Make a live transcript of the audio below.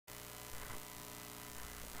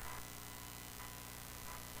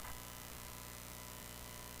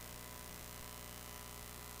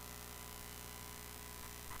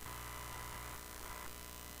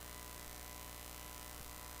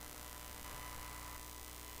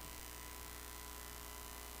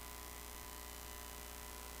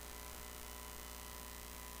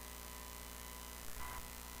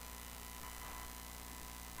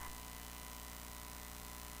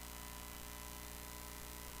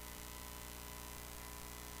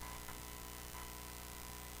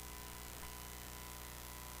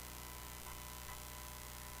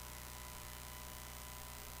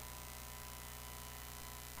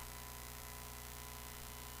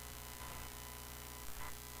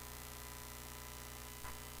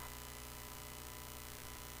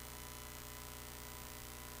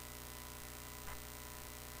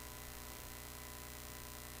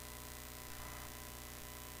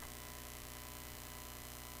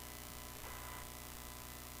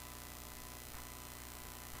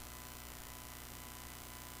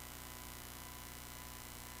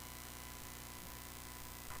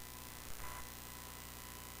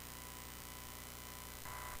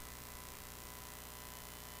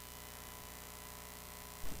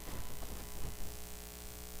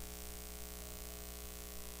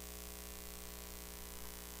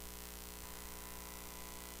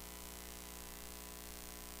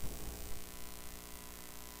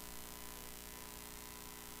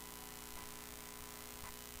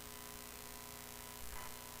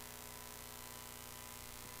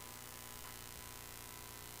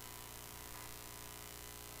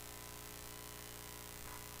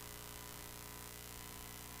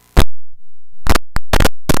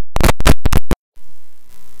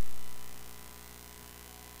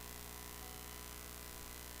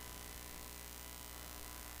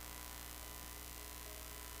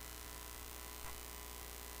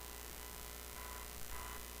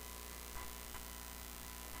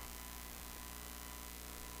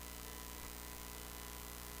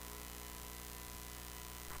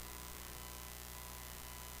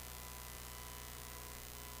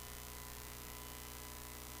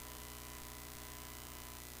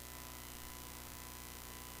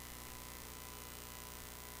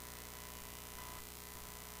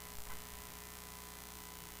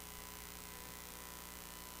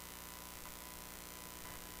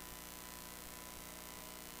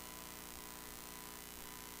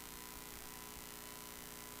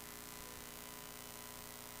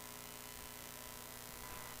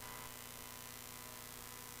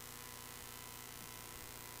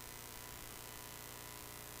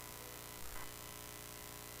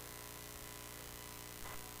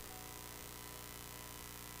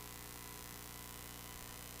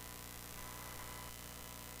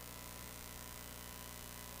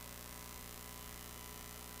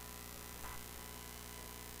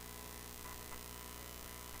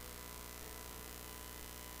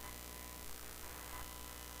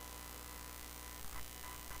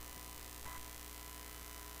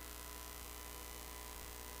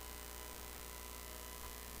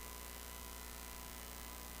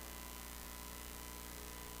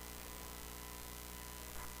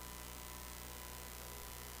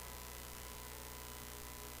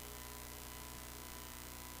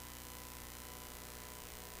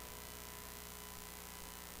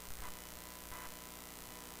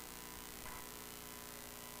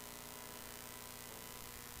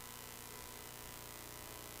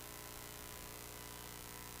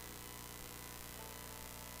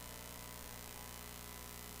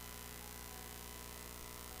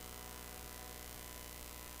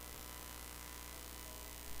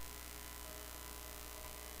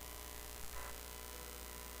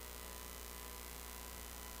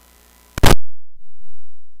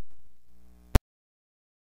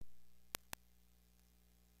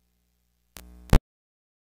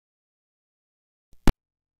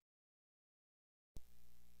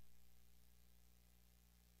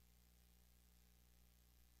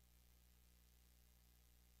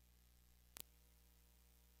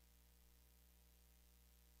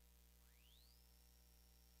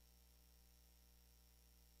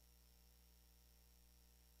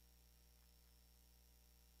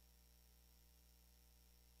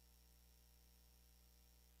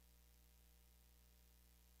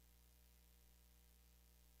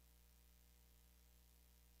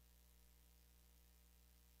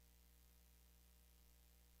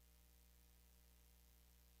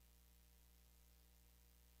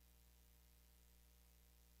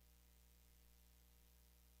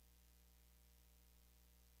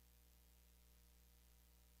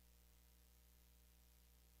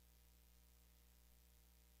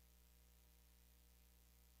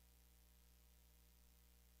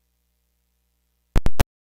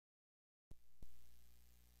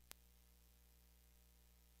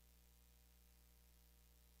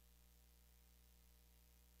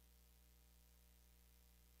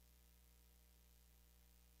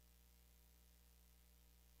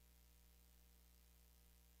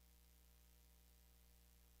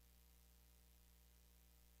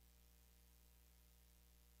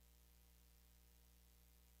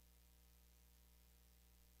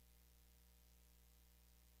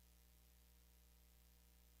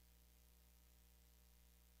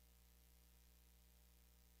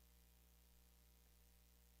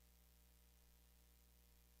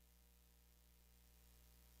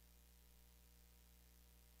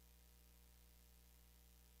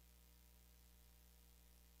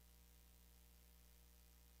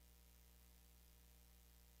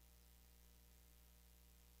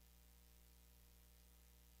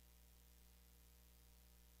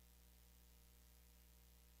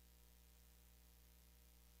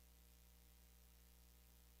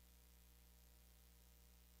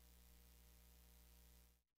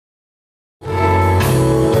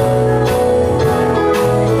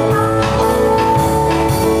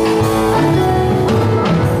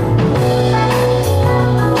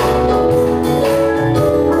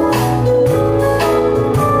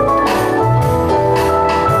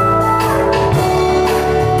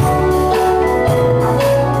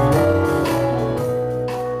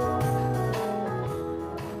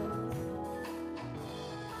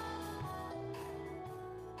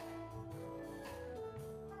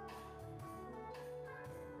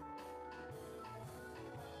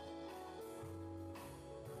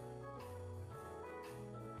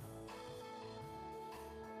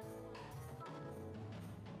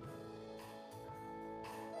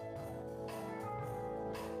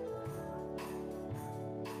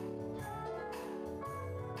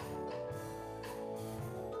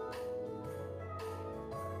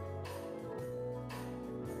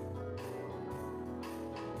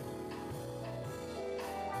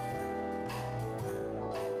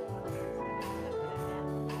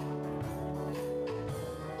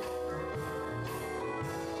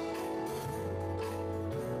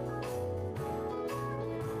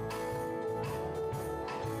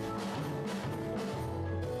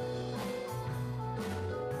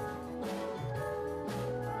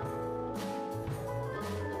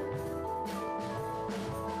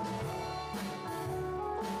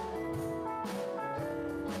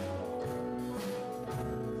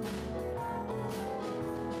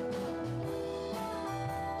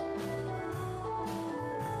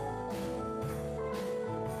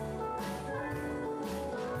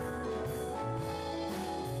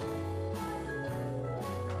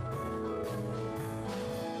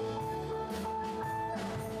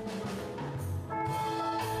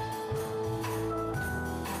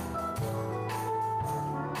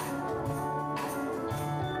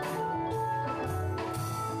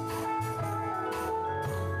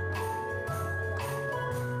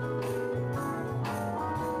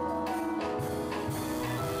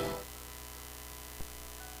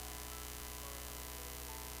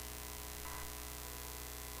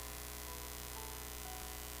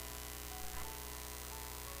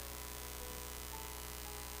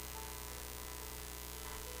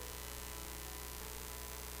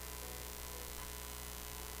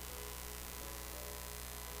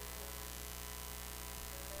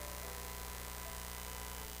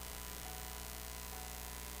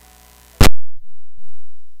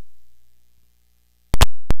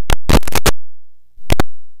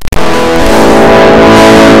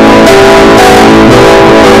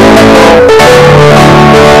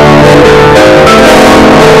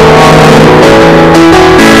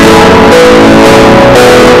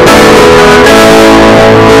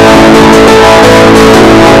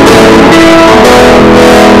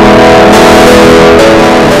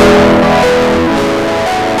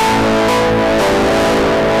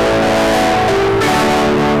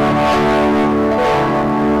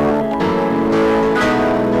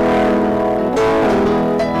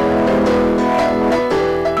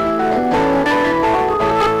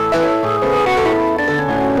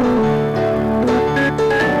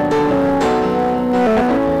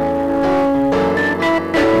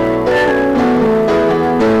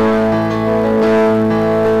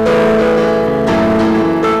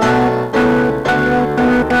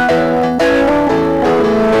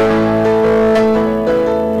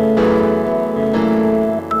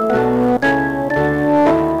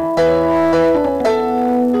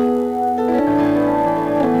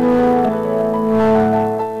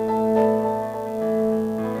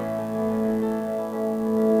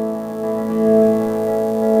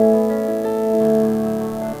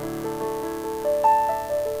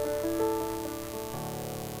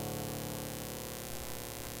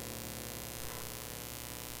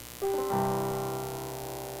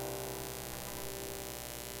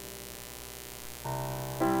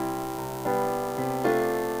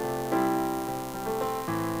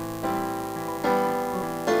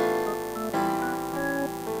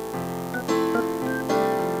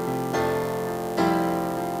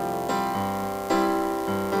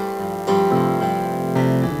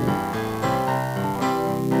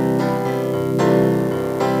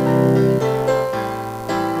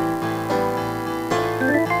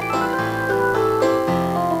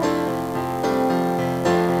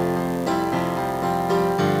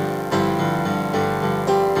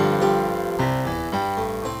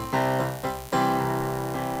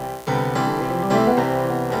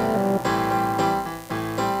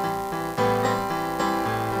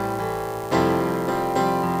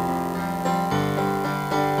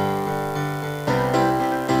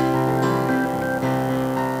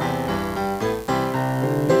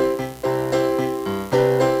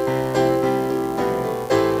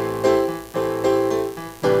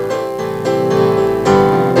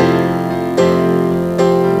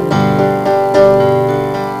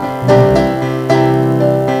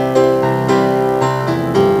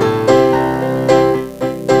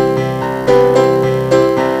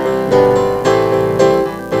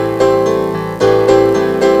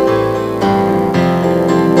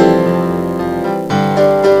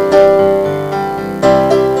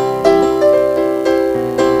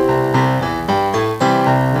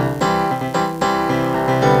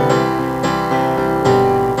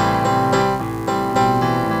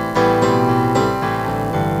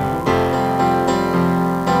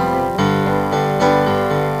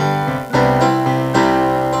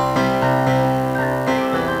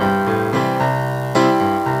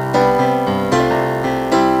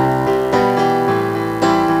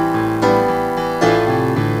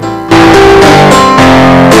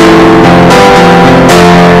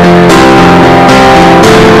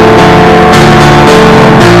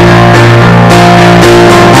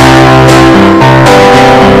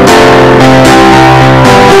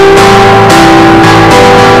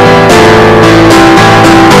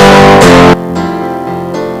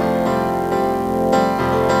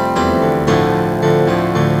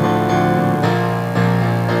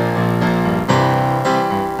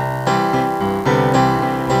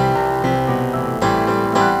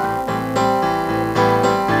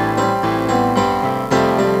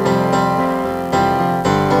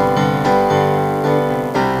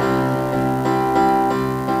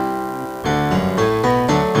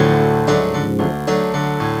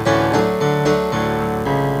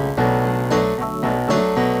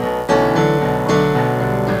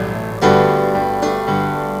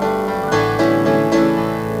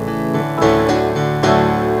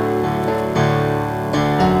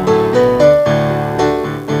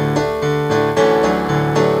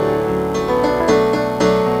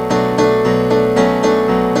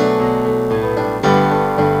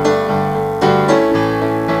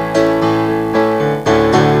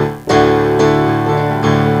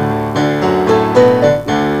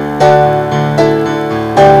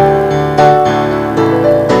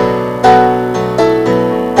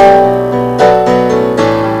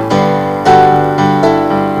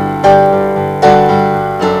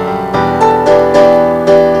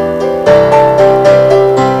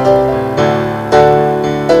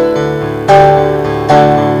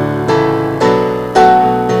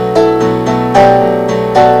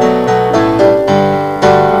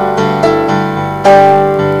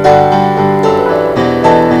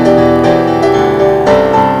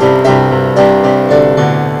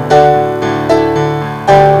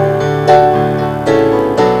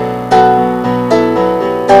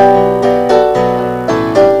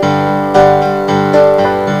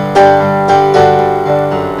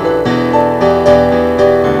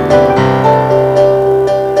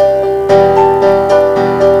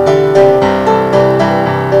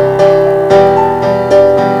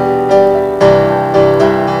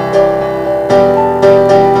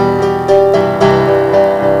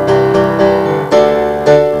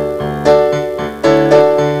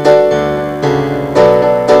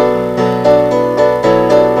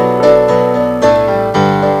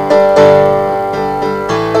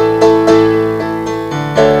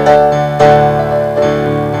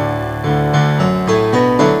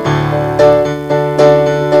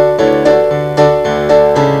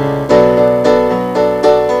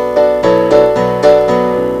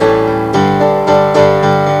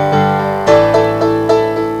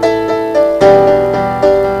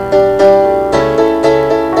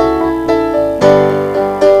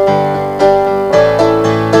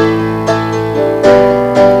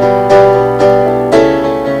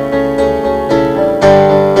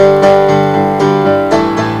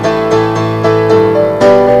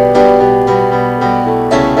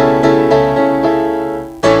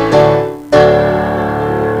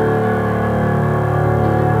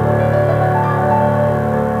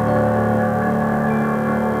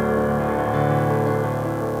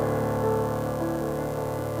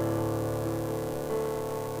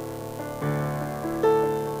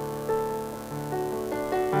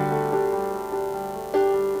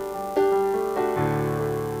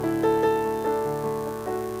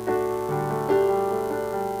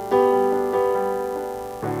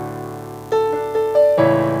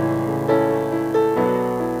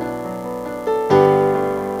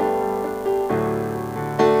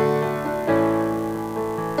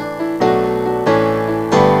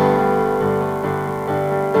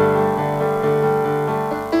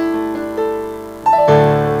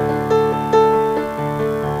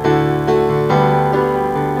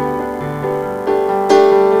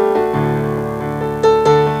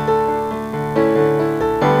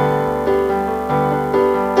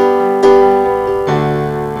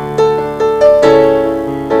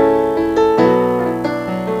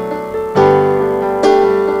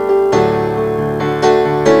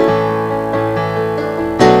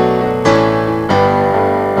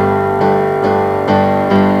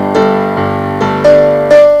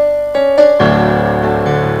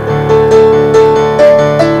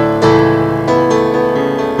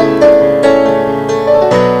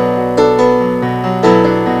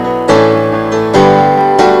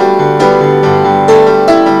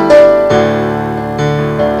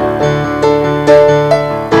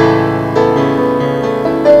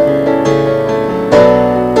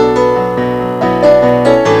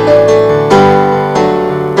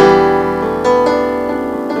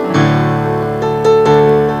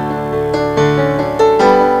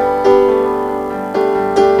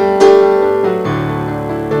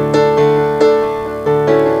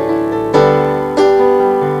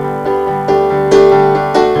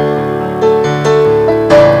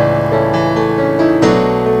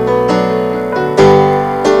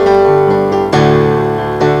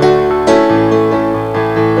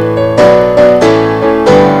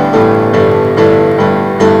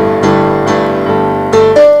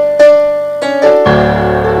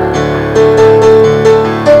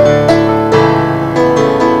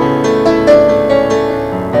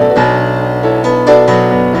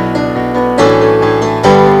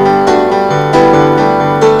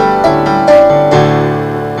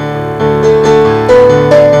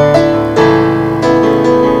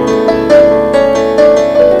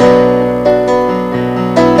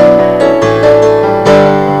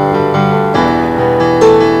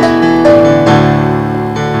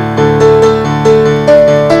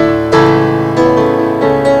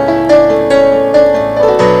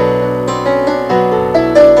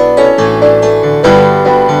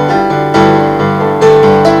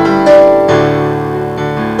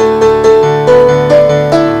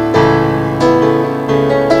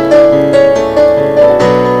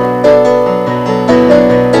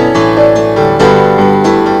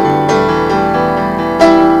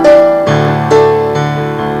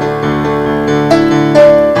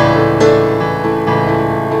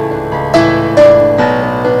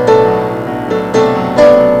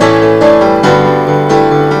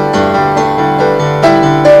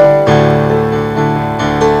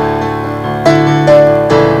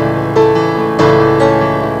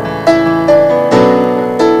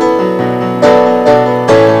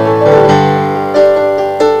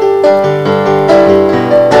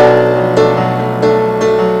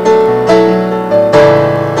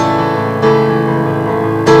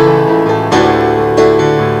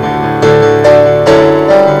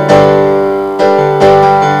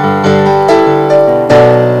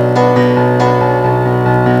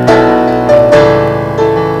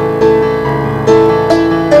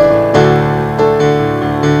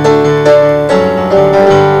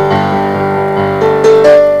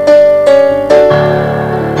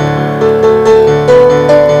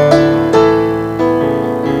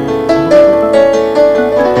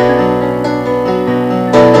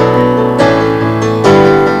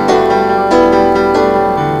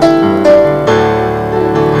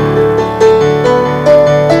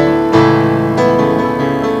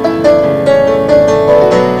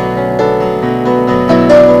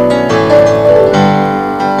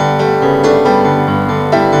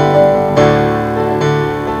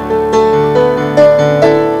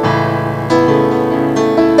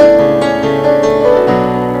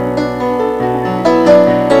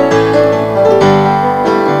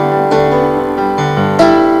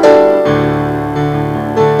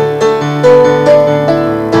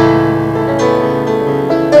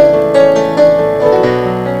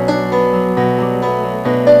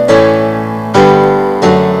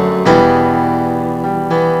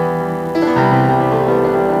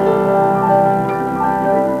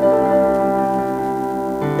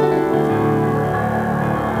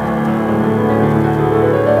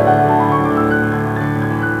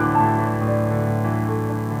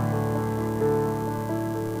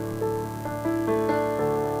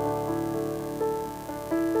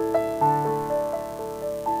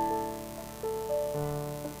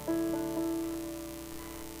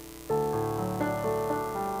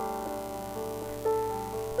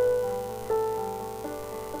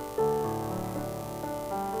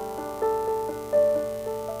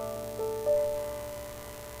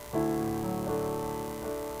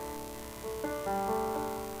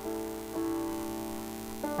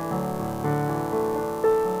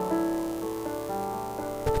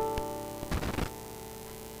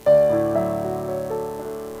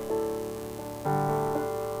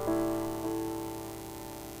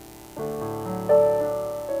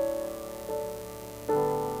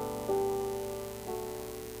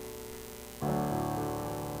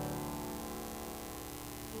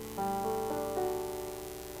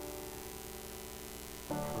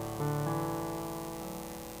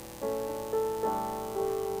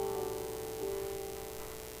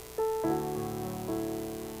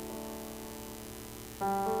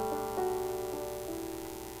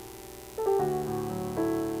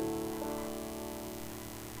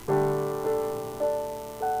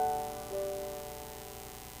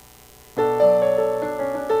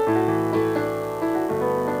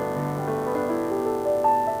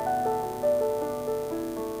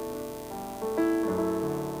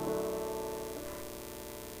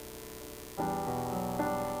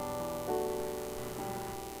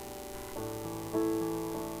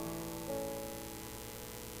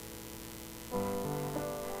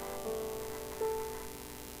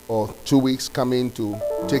or 2 weeks coming to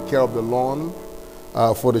take care of the lawn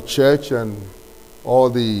for the church and all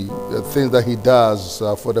the things that he does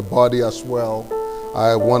for the body as well.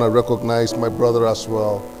 I want to recognize my brother as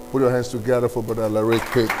well. Put your hands together for Brother Larry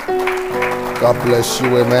Pick. God bless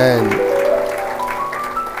you, amen.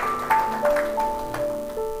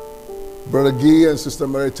 Brother Guy and Sister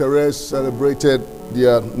Mary Therese celebrated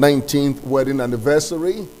their 19th wedding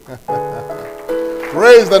anniversary.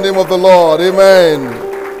 Praise the name of the Lord, amen.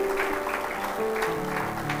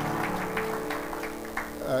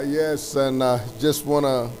 Yes, and I just want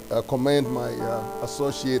to commend my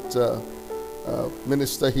associate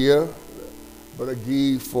minister here, Brother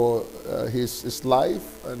Guy, for his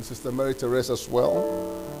life, and Sister Mary Therese as well.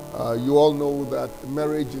 You all know that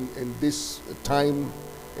marriage in this time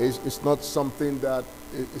is not something that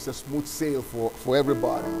is a smooth sail for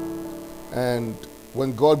everybody. And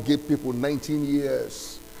when God gave people 19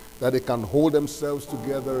 years that they can hold themselves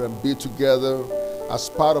together and be together as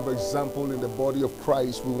part of example in the body of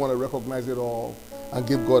Christ, we want to recognize it all and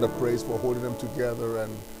give God a praise for holding them together.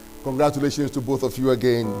 And congratulations to both of you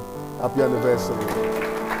again. Happy anniversary.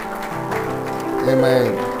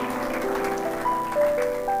 Amen.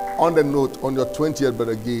 On the note, on your 20th,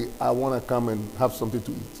 Brother Guy, I want to come and have something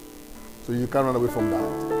to eat. So you can't run away from that.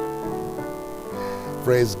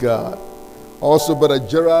 Praise God. Also, Brother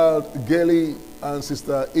Gerald Gailey and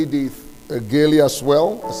Sister Edith Gailey as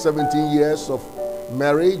well. 17 years of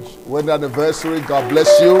marriage, wedding anniversary. God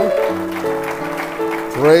bless you.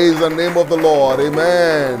 Praise the name of the Lord.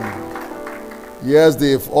 Amen. Yes,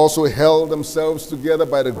 they've also held themselves together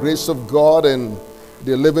by the grace of God, and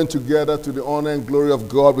they're living together to the honor and glory of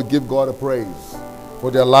God. We give God a praise for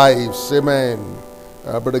their lives. Amen.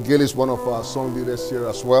 Brother Gailey is one of our song leaders here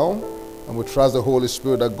as well, and we trust the Holy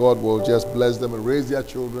Spirit that God will just bless them and raise their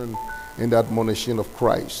children in the admonition of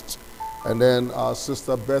Christ. And then our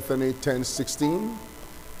sister Bethany, 1016.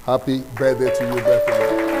 Happy birthday to you,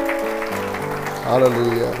 Bethany.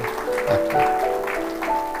 Hallelujah.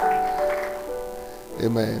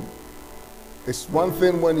 Amen. It's one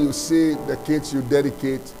thing when you see the kids you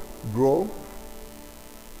dedicate grow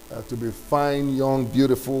to be fine, young,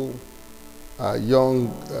 beautiful,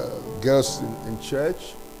 young girls in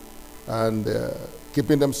church, and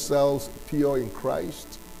keeping themselves pure in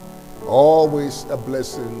Christ. Always a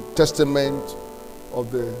blessing, testament of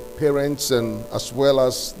the parents and as well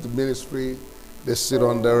as the ministry they sit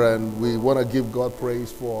under. And we want to give God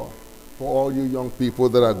praise for all you young people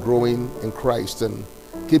that are growing in Christ. And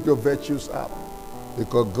keep your virtues up,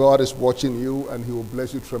 because God is watching you and he will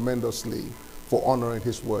bless you tremendously for honoring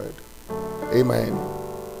his word. Amen.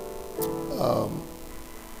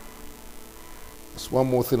 There's one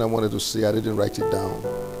more thing I wanted to say. I didn't write it down,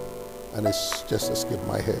 and it's just escaped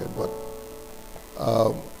my head. But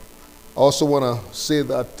I also want to say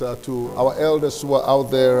that to our elders who are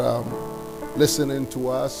out there listening to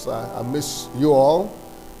us, I miss you all.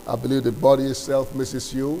 I believe the body itself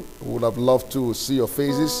misses you. We would have loved to see your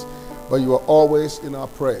faces, but you are always in our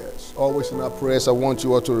prayers. Always in our prayers. I want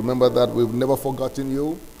you all to remember that we've never forgotten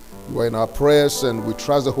you. You are in our prayers, and we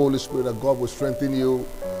trust the Holy Spirit that God will strengthen you,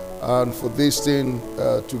 and for this thing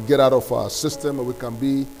to get out of our system, and we can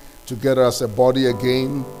be together as a body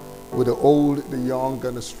again, with the old, the young,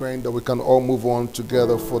 and the strength, that we can all move on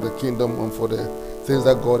together for the kingdom and for the things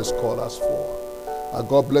that God has called us for.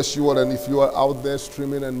 God bless you all. And if you are out there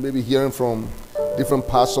streaming and maybe hearing from different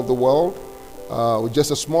parts of the world, we're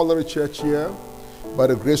just a small little church here, by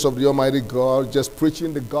the grace of the Almighty God, just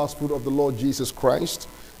preaching the gospel of the Lord Jesus Christ.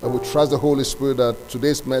 And we trust the Holy Spirit that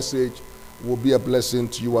today's message will be a blessing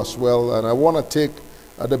to you as well. And I want to take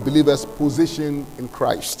the believer's position in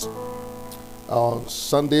Christ.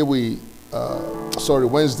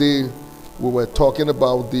 Wednesday, we were talking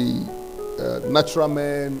about the natural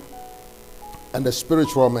man and the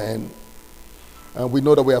spiritual man. And we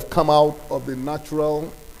know that we have come out of the natural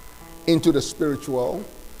into the spiritual.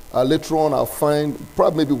 Later on, I'll find,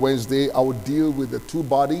 probably maybe Wednesday, I will deal with the two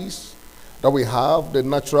bodies that we have, the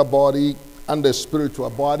natural body and the spiritual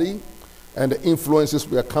body, and the influences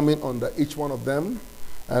we are coming under each one of them,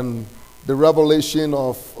 and the revelation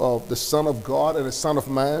of the Son of God and the Son of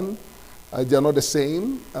Man. They are not the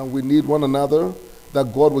same, and we need one another,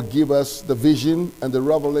 that God will give us the vision and the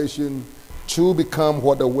revelation to become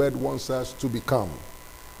what the Word wants us to become.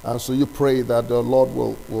 And so you pray that the Lord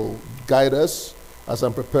will guide us as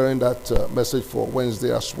I'm preparing that message for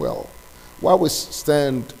Wednesday as well. While we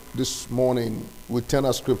stand this morning, we turn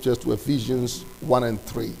our scriptures to Ephesians 1 and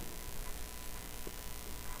 3.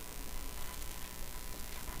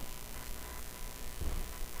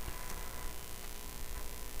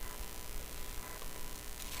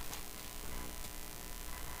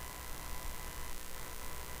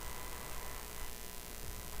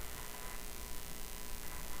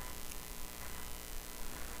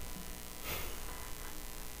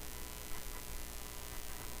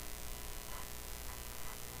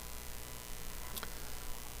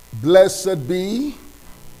 Blessed be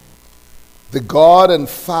the God and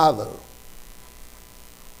Father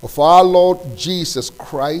of our Lord Jesus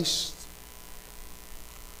Christ,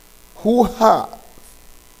 who hath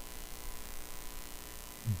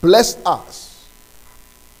blessed us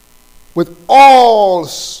with all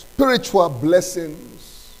spiritual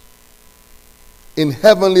blessings in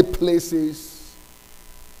heavenly places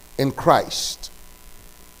in Christ.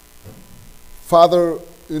 Father,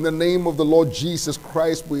 in the name of the Lord Jesus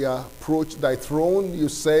Christ, we approach thy throne. You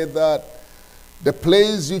say that the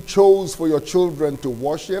place you chose for your children to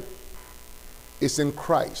worship is in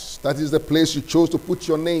Christ. That is the place you chose to put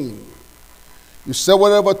your name. You said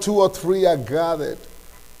wherever 2 or 3 are gathered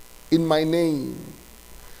in my name,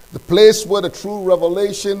 the place where the true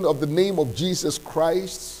revelation of the name of Jesus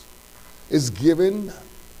Christ is given,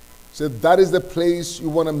 so that is the place you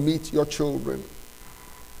want to meet your children.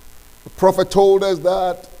 The prophet told us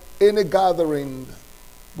that any gathering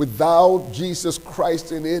without Jesus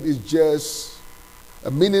Christ in it is just a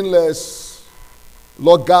meaningless,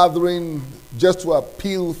 Lord, gathering just to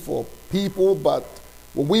appeal for people. But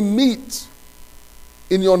when we meet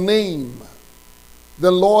in your name,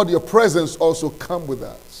 then Lord, your presence also come with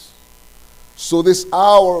us. So this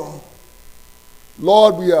hour,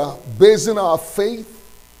 Lord, we are basing our faith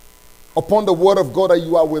upon the word of God that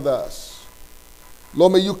you are with us.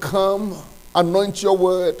 Lord, may you come, anoint your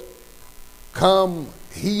word, come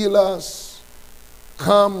heal us,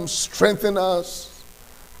 come strengthen us,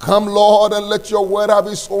 come, Lord, and let your word have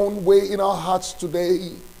its own way in our hearts today.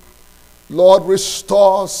 Lord,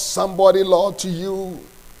 restore somebody, Lord, to you.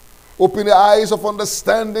 Open the eyes of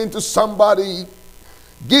understanding to somebody.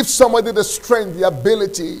 Give somebody the strength, the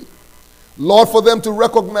ability, Lord, for them to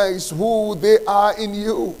recognize who they are in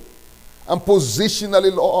you. And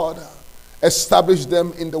positionally, Lord, establish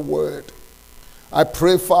them in the word. I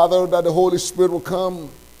pray, Father, that the Holy Spirit will come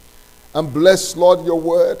and bless, Lord, your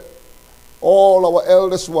word. All our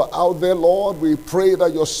elders who are out there, Lord, we pray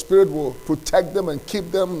that your Spirit will protect them and keep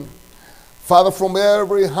them, Father, from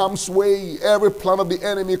every harm's way, every plan of the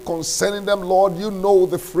enemy concerning them. Lord, you know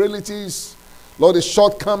the frailties, Lord, the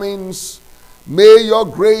shortcomings. May your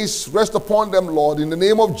grace rest upon them, Lord. In the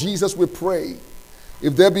name of Jesus, we pray.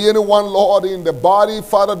 If there be anyone, Lord, in the body,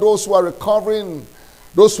 Father, those who are recovering,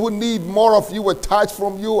 those who need more of you, a touch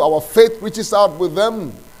from you, our faith reaches out with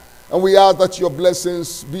them, and we ask that your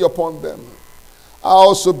blessings be upon them. I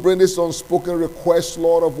also bring this unspoken request,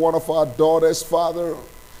 Lord, of one of our daughters, Father,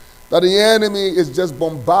 that the enemy is just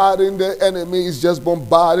bombarding,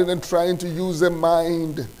 and trying to use their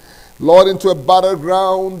mind, Lord, into a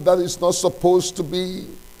battleground that is not supposed to be.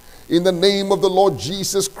 In the name of the Lord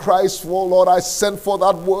Jesus Christ, oh Lord, I send for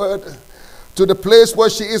that word to the place where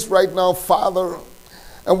she is right now, Father.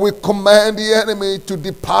 And we command the enemy to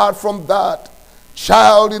depart from that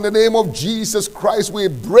child in the name of Jesus Christ. We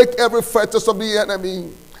break every fetters of the enemy.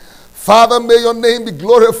 Father, may your name be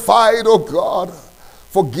glorified, oh God.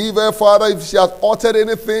 Forgive her, Father, if she has uttered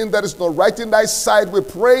anything that is not right in thy sight. We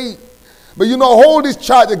pray. But you not hold this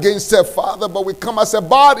charge against her, Father, but we come as a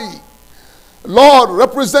body, Lord,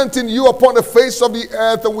 representing you upon the face of the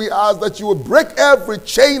earth, and we ask that you will break every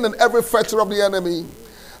chain and every fetter of the enemy.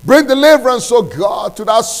 Bring deliverance, oh God, to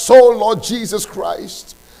that soul, Lord Jesus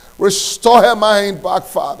Christ. Restore her mind back,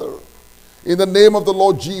 Father, in the name of the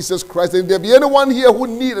Lord Jesus Christ. And if there be anyone here who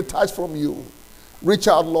need a touch from you, reach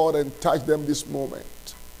out, Lord, and touch them this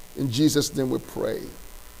moment. In Jesus' name we pray.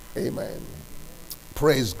 Amen.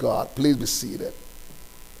 Praise God. Please be seated.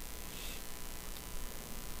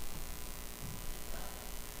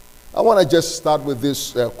 I want to just start with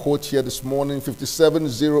this quote here this morning,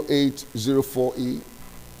 570804E,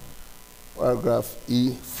 paragraph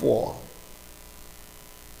E4.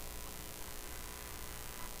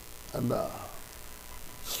 And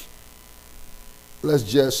let's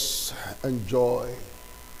just enjoy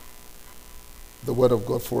the word of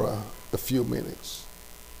God for a few minutes.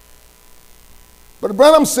 But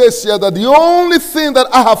Branham says here that the only thing that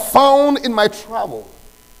I have found in my travel,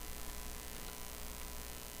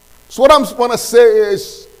 so what I want to say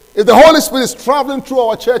is, if the Holy Spirit is traveling through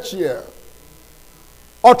our church here,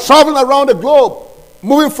 or traveling around the globe,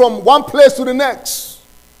 moving from one place to the next,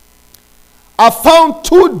 I found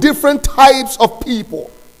 2 different types of people.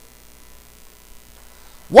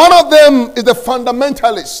 One of them is the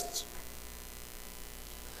fundamentalist.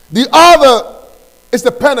 The other is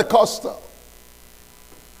the Pentecostal.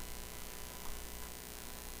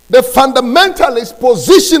 The fundamentalist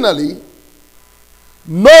positionally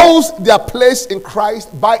knows their place in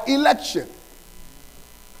Christ by election.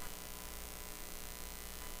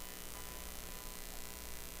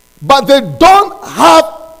 But they don't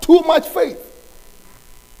have too much faith.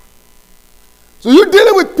 So you're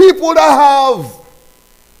dealing with people that have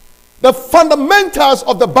the fundamentals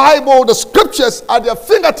of the Bible, the scriptures at their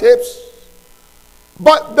fingertips,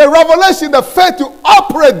 but the revelation, the faith to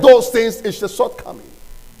operate those things is the shortcoming.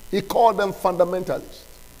 He called them fundamentalists.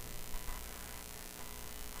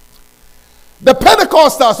 The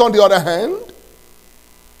Pentecostals, on the other hand,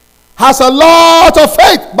 has a lot of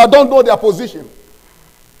faith, but don't know their position.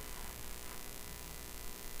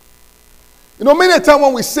 You know, many times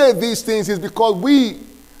when we say these things is because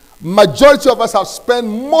majority of us have spent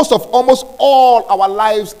almost all our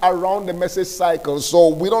lives around the message cycle, so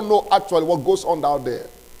we don't know actually what goes on out there.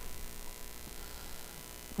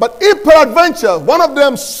 But if peradventure one of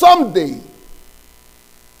them someday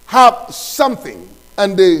have something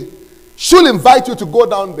and they should invite you to go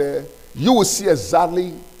down there, you will see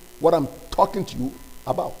exactly what I'm talking to you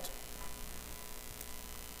about.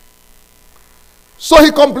 So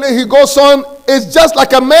he goes on, it's just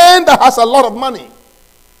like a man that has a lot of money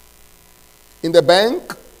in the bank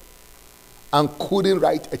and couldn't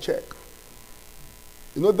write a check.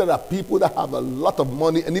 You know, there are people that have a lot of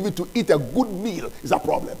money and even to eat a good meal is a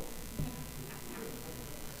problem.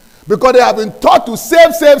 Because they have been taught to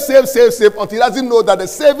save until he doesn't know that the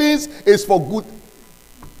savings is for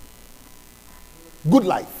good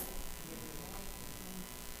life.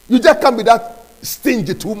 You just can't be that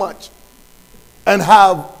stingy too much and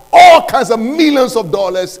have all kinds of millions of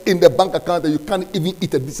dollars in the bank account that you can't even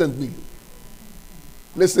eat a decent meal.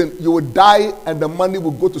 Listen, you will die and the money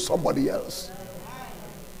will go to somebody else.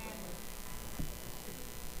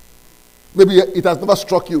 Maybe it has never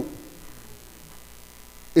struck you.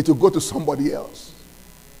 It will go to somebody else.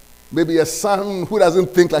 Maybe a son who doesn't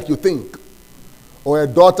think like you think, or a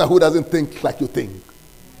daughter who doesn't think like you think,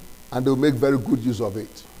 and they'll make very good use of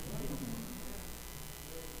it.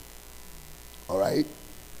 All right?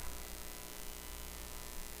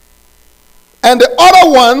 And the other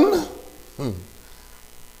one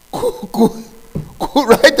could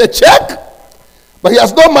write a check, but he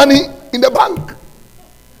has no money in the bank.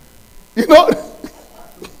 You know,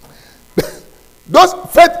 those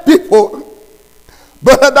faith people,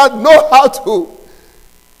 but that know how to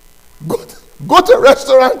go to a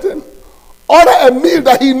restaurant and order a meal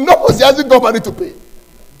that he knows he hasn't got money to pay.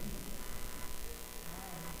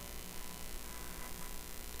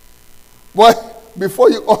 Boy, before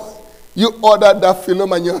you order that filet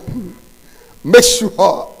mignon, make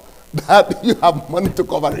sure that you have money to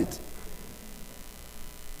cover it.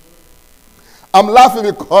 I'm laughing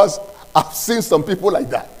because I've seen some people like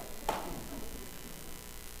that.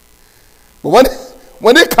 But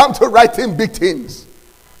when they come to writing big things,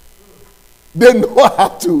 they know how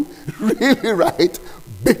to really write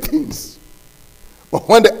big things. But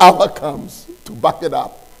when the hour comes to back it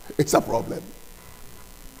up, it's a problem.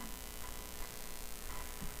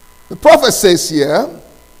 The prophet says here,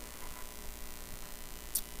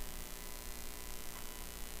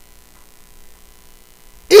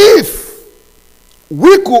 if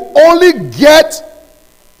we could only get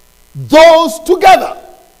those together,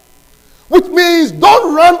 which means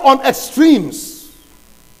don't run on extremes.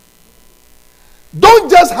 Don't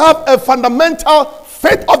just have a fundamental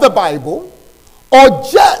faith of the Bible or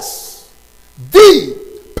just the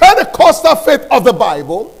Pentecostal faith of the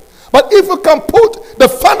Bible, but if you can put the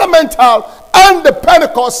fundamental and the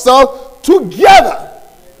Pentecostal together.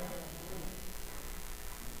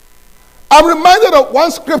 I'm reminded of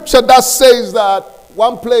one scripture that says that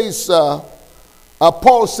one place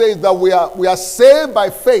Paul says that we are saved by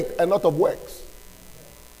faith and not of works.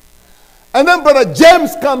 And then Brother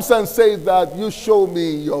James comes and says that you show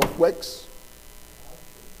me your works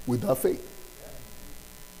without faith.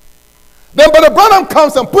 Then Brother Branham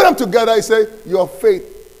comes and put them together. He says your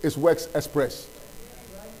faith is works expressed.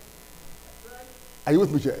 Are you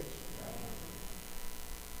with me, church?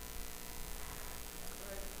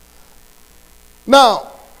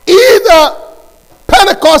 Now, either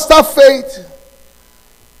Pentecostal faith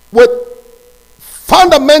with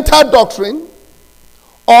fundamental doctrine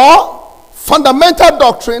or fundamental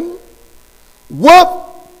doctrine with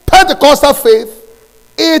Pentecostal faith,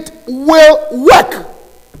 it will work.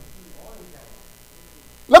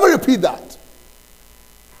 Let me repeat that.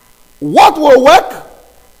 What will work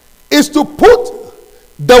is to put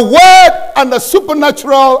the word and the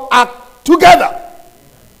supernatural act together.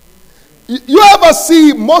 You ever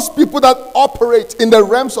see most people that operate in the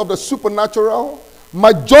realms of the supernatural,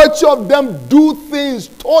 majority of them do things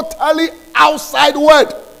totally outside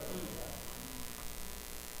word.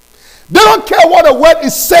 They don't care what the word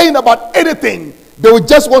is saying about anything. They will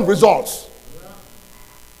just want results.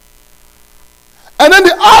 And then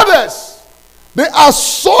the others, they are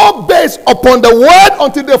so based upon the word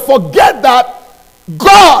until they forget that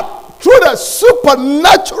God, through the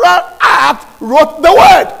supernatural act, wrote the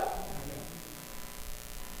word.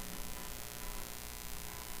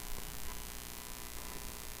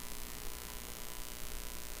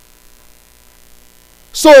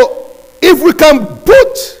 So, if we can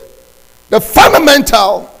put the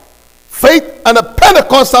fundamental faith and the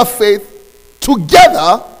Pentecostal faith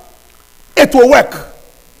together, it will work.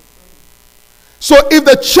 So, if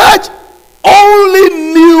the church only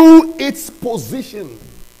knew its position,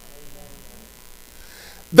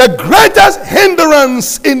 the greatest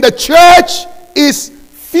hindrance in the church is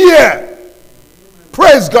fear.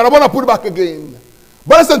 Praise God. I want to put it back again.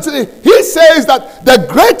 But listen, he says that the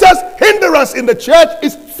greatest hindrance in the church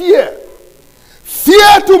is fear.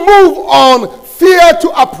 Fear to move on. Fear to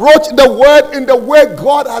approach the word in the way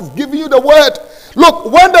God has given you the word. Look,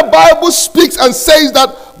 when the Bible speaks and says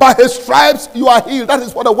that by his stripes you are healed, that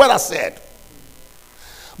is what the word has said.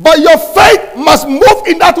 But your faith must move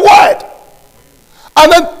in that word.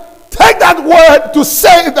 And then take that word to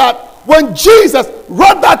say that when Jesus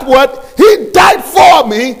wrote that word, he died for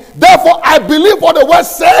me. Therefore, I believe what the word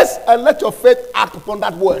says, and let your faith act upon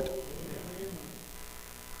that word.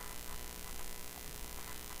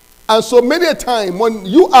 And so many a time when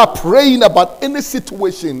you are praying about any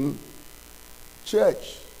situation,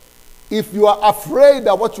 church, if you are afraid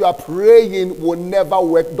that what you are praying will never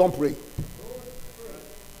work, don't pray.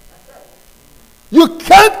 You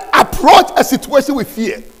can't approach a situation with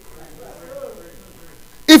fear.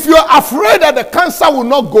 If you're afraid that the cancer will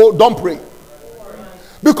not go, don't pray.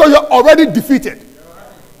 Because you're already defeated.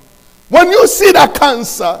 When you see that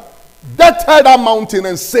cancer, tell that mountain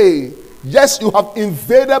and say, yes, you have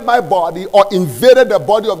invaded my body or invaded the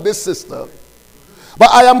body of this sister.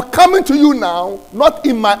 But I am coming to you now, not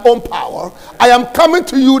in my own power. I am coming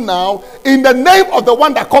to you now in the name of the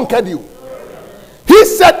one that conquered you. He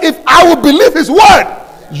said, if I will believe his word,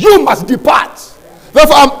 you must depart.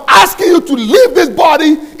 Therefore, I'm asking you to leave this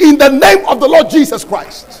body in the name of the Lord Jesus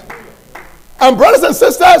Christ. And brothers and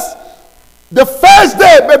sisters, the first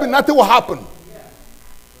day, maybe nothing will happen.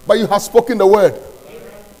 But you have spoken the word.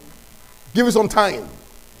 Give it some time.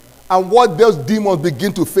 And what those demons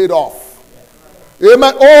begin to fade off.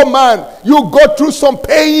 Amen. Oh man, you go through some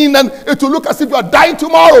pain and it will look as if you are dying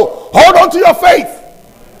tomorrow. Hold on to your faith.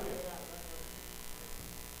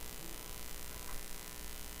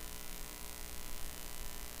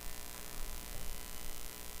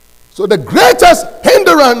 So the greatest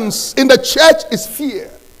hindrance in the church is fear.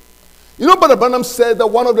 You know, Brother Branham said that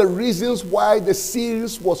one of the reasons why the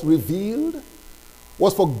seals was revealed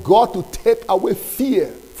was for God to take away fear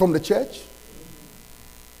from the church.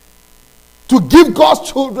 To give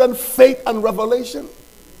God's children faith and revelation.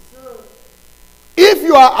 If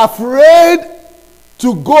you are afraid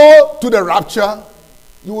to go to the rapture,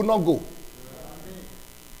 you will not go.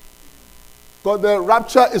 Because the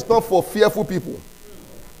rapture is not for fearful people.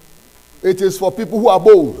 It is for people who are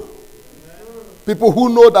bold. People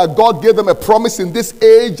who know that God gave them a promise in this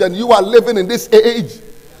age and you are living in this age.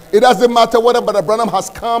 It doesn't matter whether Brother Branham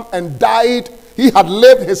has come and died. He had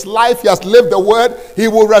lived his life. He has lived the word. He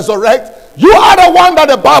will resurrect. You are the one that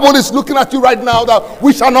the Bible is looking at you right now, that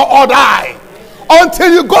we shall not all die.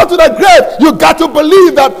 Until you go to the grave, you got to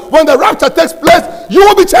believe that when the rapture takes place, you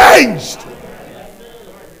will be changed.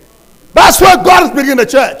 That's where God is bringing the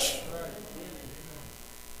church.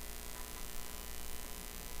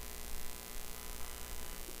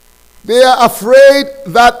 They are afraid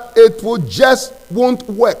that it won't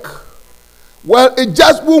work. Well, it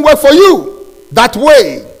just won't work for you that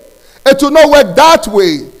way. It will not work that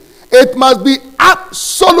way. It must be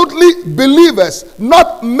absolutely believers,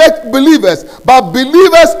 not make believers, but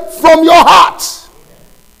believers from your heart.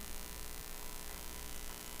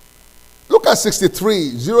 Look at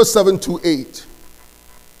 63:0728,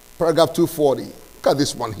 paragraph 240. Look at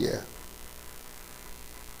this one here.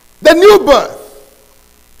 The new birth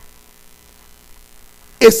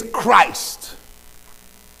is Christ.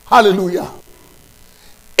 Hallelujah.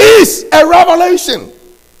 Is a revelation.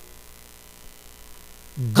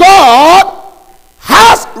 God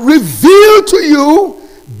has revealed to you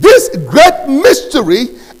this great mystery,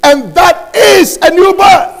 and that is a new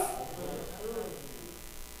birth.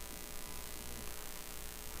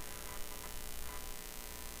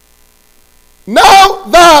 Now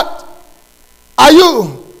that are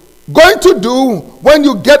you going to do when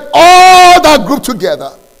you get all that group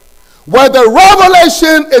together, where the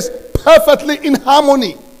revelation is perfectly in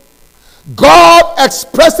harmony? God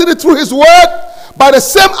expressing it through his word by the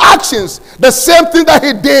same actions, the same thing that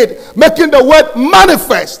he did, making the word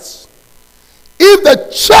manifest. If the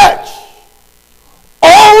church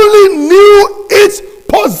only knew its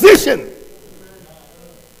position,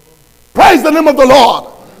 Praise the name of the Lord.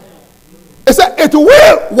 It said it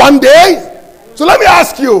will one day. So let me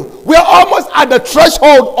ask you, we are almost at the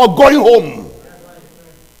threshold of going home.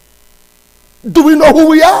 Do we know who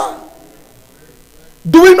we are?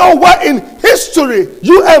 Do we know where in history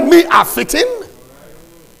you and me are fitting?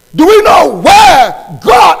 Do we know where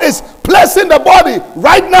God is placing the body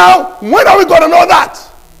right now? When are we going to know that?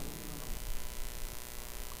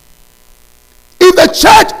 If the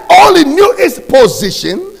church only knew its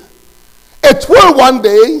position, it will one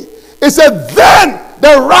day. It said then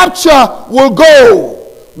the rapture will go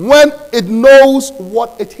when it knows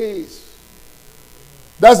what it is.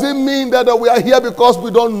 Does it mean that we are here because we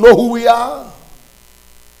don't know who we are?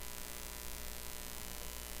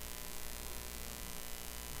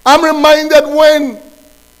 I'm reminded when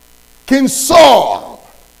King Saul,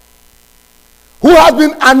 who has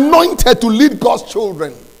been anointed to lead God's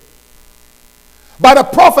children by the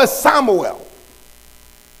prophet Samuel,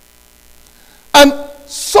 and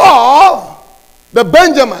Saul, the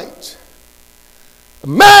Benjamite, a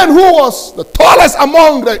man who was the tallest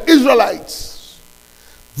among the Israelites,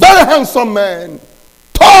 very handsome man,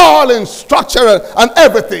 tall in structure and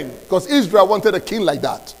everything, because Israel wanted a king like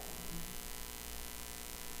that.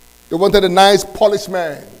 They wanted a nice, polished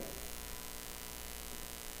man.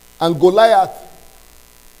 And Goliath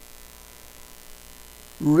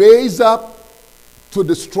raised up to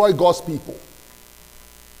destroy God's people.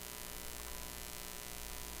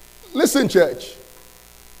 Listen, church.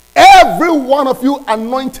 Every one of you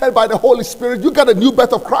anointed by the Holy Spirit, you got a new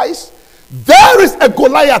birth of Christ. There is a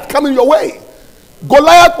Goliath coming your way.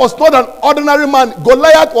 Goliath was not an ordinary man.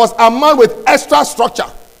 Goliath was a man with extra structure.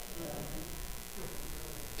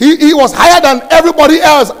 He was higher than everybody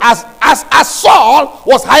else, as Saul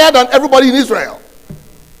was higher than everybody in Israel.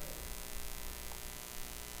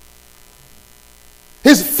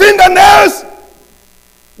 His fingernails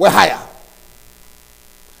were higher.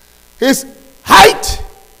 His height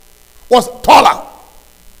was taller.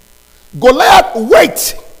 Goliath's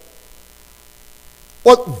weight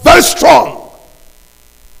was very strong.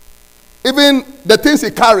 Even the things he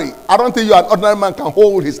carried, I don't think you, an ordinary man, can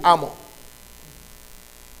hold his armor.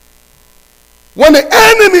 When the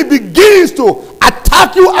enemy begins to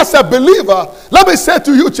attack you as a believer, let me say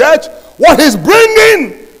to you, church, what he's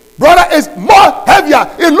bringing, brother, is more heavier.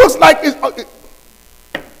 It looks like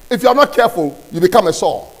if you're not careful, you become a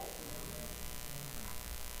Saul.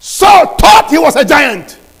 Saul thought he was a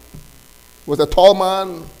giant. He was a tall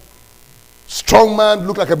man, strong man,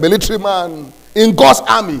 looked like a military man in God's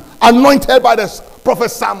army, anointed by the prophet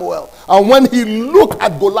Samuel. And when he looked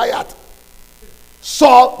at Goliath,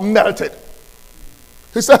 Saul melted.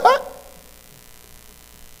 He said, huh?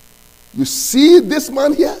 You see this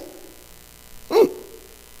man here?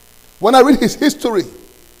 When I read his history,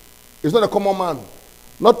 he's not a common man.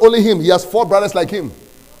 Not only him, he has 4 brothers like him.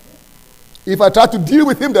 If I try to deal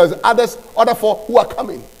with him, there's other 4 who are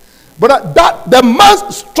coming. But that the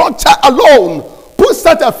man's structure alone puts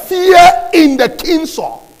such a fear in the king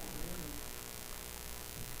Saul.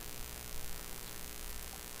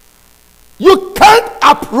 You can't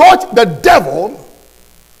approach the devil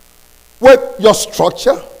with your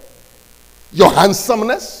structure, your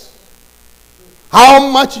handsomeness, how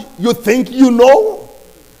much you think you know.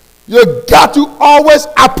 You got to always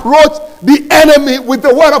approach the enemy with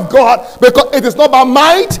the word of God, because it is not by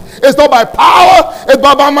might, it's not by power, it's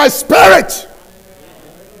by my spirit.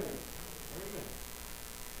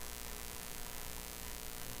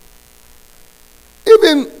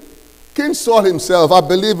 Even King Saul himself, I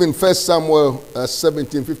believe in 1 Samuel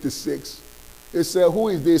 17:56, he said, who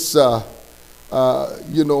is this,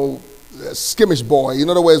 skimmish boy? In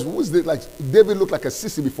other words, who is this? Like, David looked like a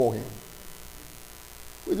sissy before him.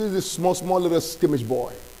 Who is this small little skimmish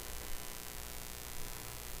boy?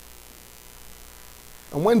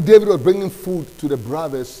 And when David was bringing food to the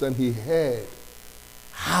brothers and he heard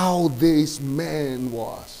how this man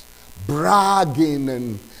was bragging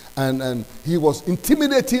and he was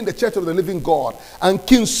intimidating the church of the living God, and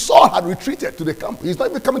King Saul had retreated to the camp. He's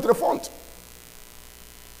not even coming to the front.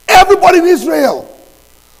 Everybody in Israel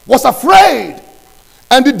was afraid.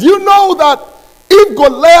 And did you know that if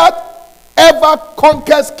Goliath ever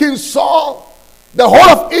conquers King Saul, the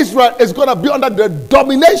whole of Israel is going to be under the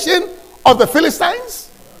domination of the Philistines?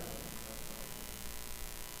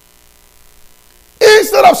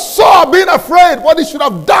 Instead of Saul being afraid, what he should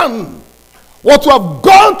have done was to have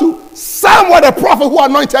gone to Samuel the prophet who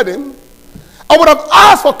anointed him and would have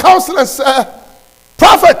asked for counsel and said,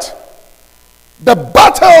 prophet, the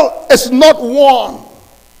battle is not won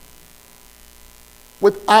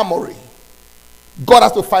with armory. God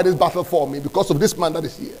has to fight this battle for me because of this man that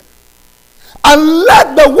is here. and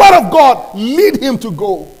let the word of God lead him to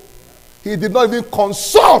go. He did not even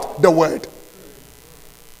consult the word.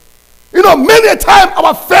 You know, many a time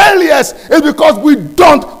our failures is because we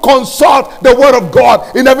don't consult the word of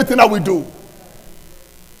God in everything that we do.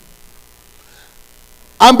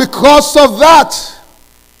 And because of that,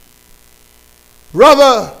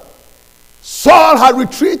 brother, Saul had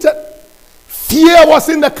retreated. Fear was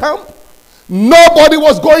in the camp. Nobody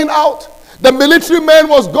was going out. The military man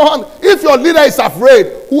was gone. If your leader is afraid,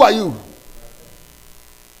 who are you?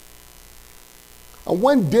 And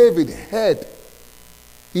when David heard,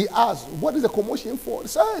 he asked, what is the commotion for? He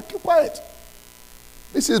said, hey, keep quiet.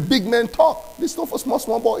 This is big men talk. This is not for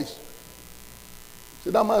small boys.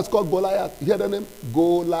 So that man is called Goliath. You hear the name?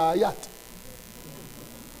 Goliath.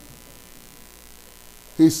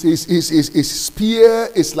 His spear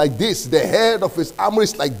is like this. The head of his armor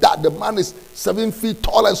is like that. The man is 7 feet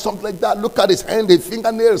tall and something like that. Look at his hand. His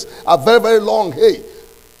fingernails are very, very long. Hey,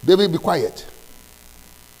 David, be quiet.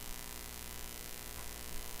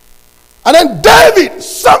 And then David,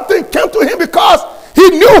 something came to him because he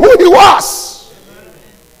knew who he was.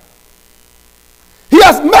 He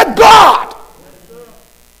has met God.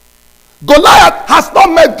 Goliath has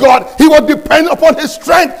not met God. He was dependent upon his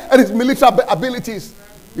strength and his military abilities.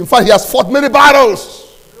 In fact, he has fought many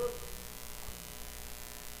battles.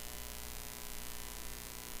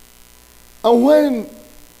 And when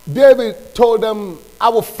David told them, I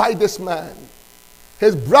will fight this man,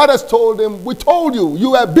 his brothers told him, we told you,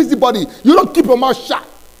 you are a busybody. You don't keep your mouth shut.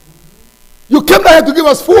 You came down here to give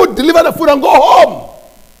us food, deliver the food and go home.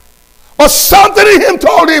 But something in him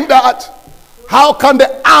told him that, how can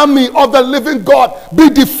the army of the living God be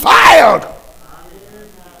defiled?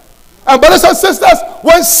 And brothers and sisters,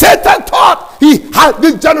 when Satan thought he had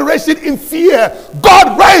this generation in fear,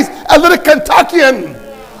 God raised a little Kentuckian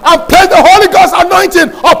and placed the Holy Ghost anointing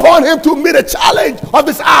upon him to meet the challenge of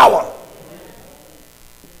this hour.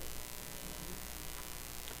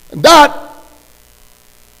 And that,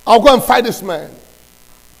 I'll go and fight this man.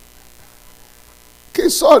 King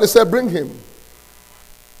Saul, they said, bring him.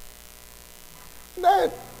 And then,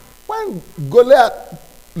 when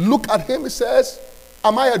Goliath looked at him, he says,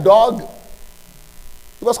 am I a dog?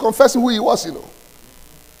 He was confessing who he was, you know.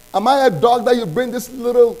 Am I a dog that you bring this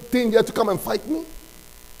little thing here to come and fight me?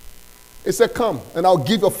 He said, come, and I'll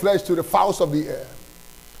give your flesh to the fowls of the air.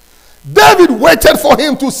 David waited for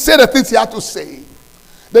him to say the things he had to say.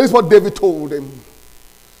 That is what David told him.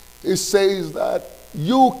 He says that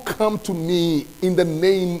you come to me in the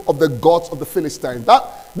name of the gods of the Philistines.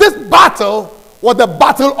 That this battle was the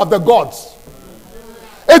battle of the gods.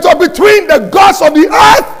 It was between the gods of the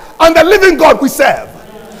earth and the living God we serve.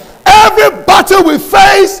 Every battle we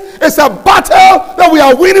face is a battle that we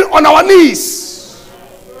are winning on our knees.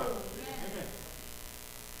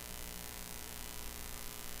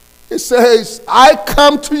 He says, I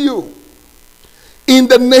come to you in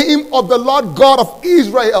the name of the Lord God of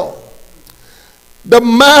Israel, the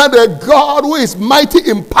man, the God who is mighty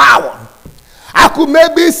in power. I could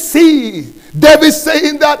maybe see David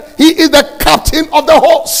saying that he is the captain of the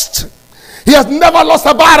host. He has never lost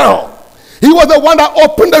a battle. He was the one that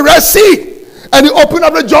opened the Red Sea and he opened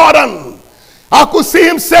up the Jordan. I could see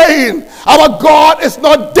him saying, our God is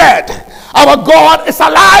not dead. Our God is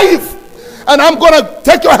alive. And I'm going to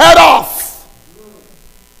take your head off.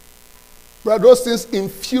 But those things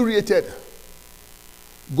infuriated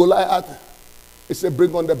Goliath. He said,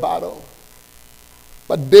 bring on the battle.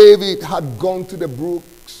 But David had gone to the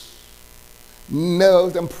brooks,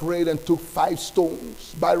 knelt and prayed and took 5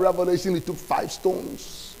 stones. By revelation, he took 5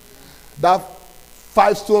 stones. That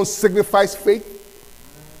 5 stones signifies faith.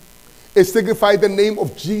 It signifies the name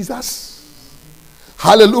of Jesus.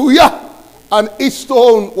 Hallelujah. And each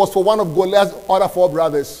stone was for one of Goliath's other 4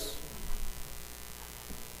 brothers.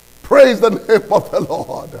 Praise the name of the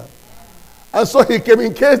Lord. And so he came,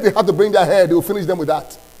 in case they had to bring their head, he will finish them with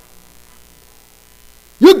that.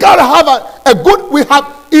 You got to have a good, we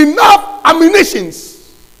have enough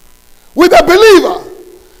ammunitions with a believer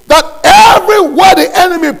that everywhere the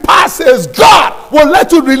enemy passes, God will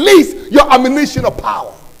let you release your ammunition of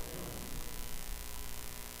power.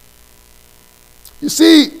 You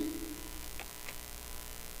see,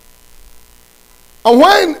 and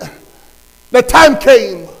when the time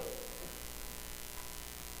came,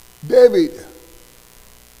 David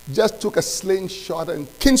just took a slingshot, and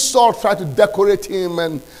King Saul tried to decorate him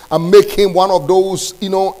and make him one of those,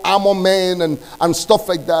 armor men and stuff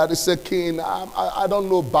like that. He said, King, I don't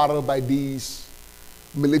know battle by these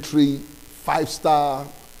military 5-star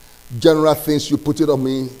general things you put it on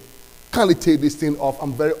me. Can't you take this thing off?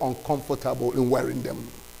 I'm very uncomfortable in wearing them.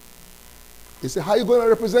 He said, how are you going to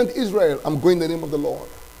represent Israel? I'm going in the name of the Lord.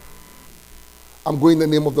 I'm going in the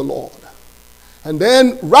name of the Lord. And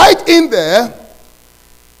then right in there,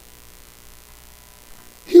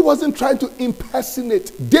 he wasn't trying to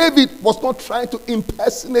impersonate. David was not trying to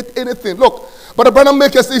impersonate anything. Look, but the Branham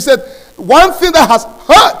Makers, he said, one thing that has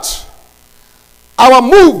hurt our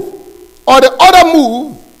move or the other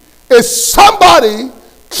move is somebody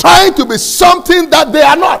trying to be something that they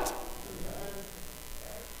are not.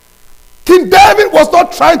 King David was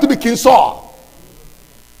not trying to be King Saul.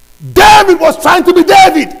 David was trying to be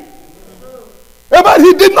David. But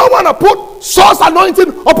he did not want to put Saul's anointing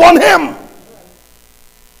upon him.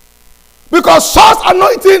 Because Saul's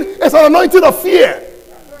anointing is an anointing of fear.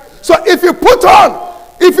 So if you put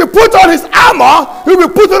on his armor, he will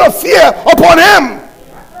put on a fear upon him.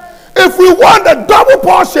 If we want the double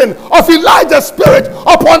portion of Elijah's spirit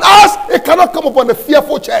upon us, it cannot come upon the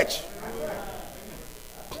fearful church.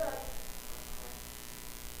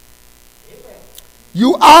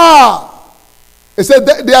 You are. It said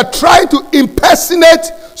they are trying to impersonate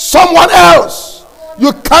someone else.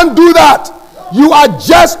 You can't do that. You are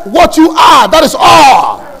just what you are. That is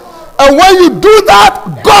all. And when you do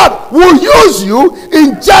that, God will use you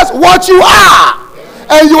in just what you are.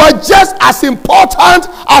 And you are just as important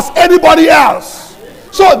as anybody else.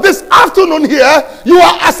 So this afternoon here, you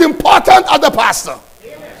are as important as the pastor.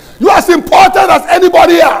 You are as important as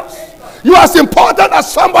anybody else. You are as important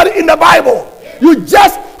as somebody in the Bible. You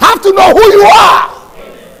just have to know who you are.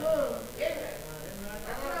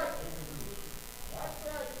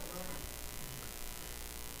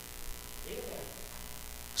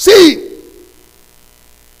 See,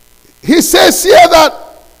 he says here that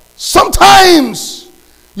sometimes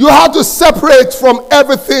you have to separate from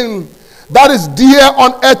everything that is dear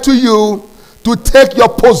on earth to you to take your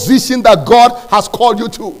position that God has called you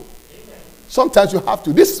to. Sometimes you have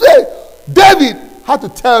to. This way, David had to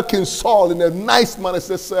tell King Saul in a nice manner,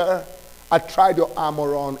 say, sir, I tried your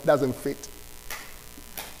armor on, it doesn't fit.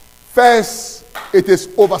 First, it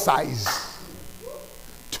is oversized.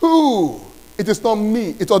 Two, it is not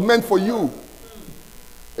me. It was meant for you.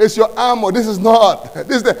 It's your armor. This is not.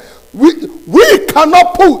 This is we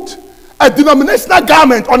cannot put a denominational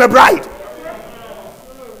garment on a bride.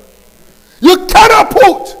 You cannot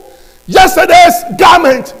put yesterday's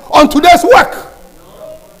garment on today's work.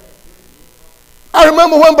 I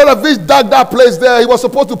remember when Brother Vish dug that place there, he was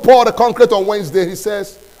supposed to pour the concrete on Wednesday. He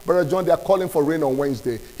says, Brother John, they are calling for rain on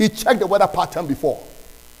Wednesday. He checked the weather pattern before.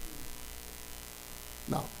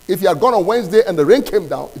 Now, if he had gone on Wednesday and the rain came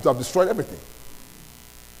down, it would have destroyed everything.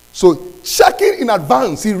 So, checking in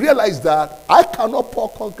advance, he realized that I cannot pour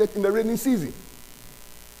concrete in the rainy season.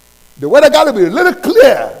 The weather got to be a little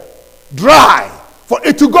clear, dry, for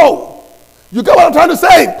it to go. You get what I'm trying to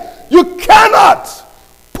say? You cannot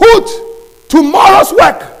put tomorrow's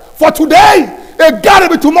work for today. It got to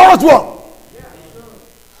be tomorrow's work.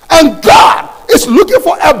 And God is looking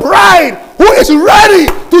for a bride who is ready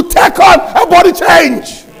to take on a body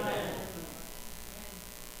change.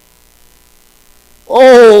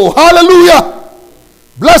 Oh, hallelujah.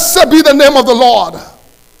 Blessed be the name of the Lord.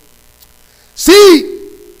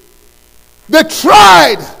 See, they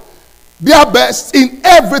tried their best in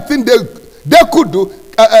everything they could do.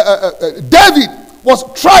 David was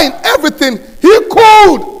trying everything he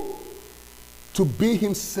could to be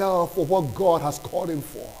himself for what God has called him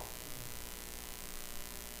for.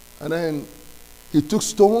 And then he took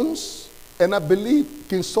stones, and I believe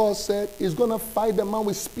King Saul said he's going to fight the man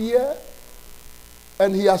with spear,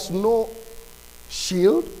 and he has no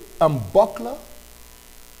shield and buckler.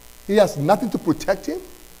 He has nothing to protect him.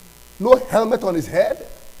 No helmet on his head.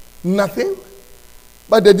 Nothing.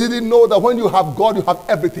 But they didn't know that when you have God, you have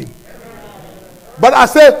everything. But I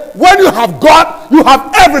say, when you have God, you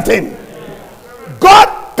have everything.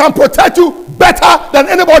 God can protect you better than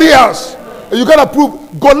anybody else. And you got to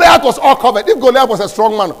prove Goliath was all covered. If Goliath was a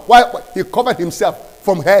strong man, why? He covered himself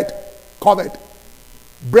from head, covered,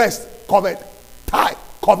 breast, covered, thigh,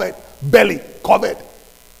 covered, belly, covered.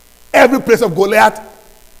 Every place of Goliath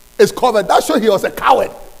is covered. That shows he was a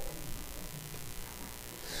coward.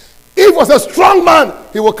 If he was a strong man,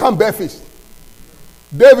 he would come barefaced.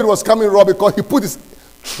 David was coming raw because he put his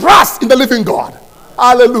trust in the living God.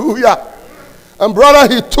 Hallelujah. And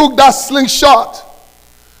brother, he took that slingshot.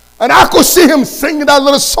 And I could see him singing that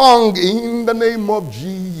little song, in the name of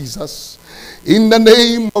Jesus. In the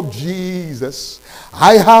name of Jesus,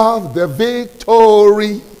 I have the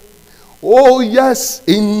victory. Oh yes,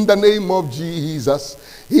 in the name of Jesus.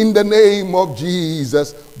 In the name of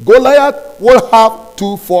Jesus, Goliath will have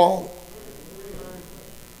to fall.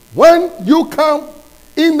 When you come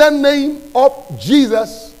in the name of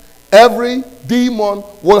Jesus, Every demon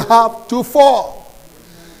will have to fall.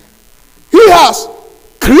 He has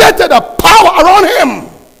created a power around him.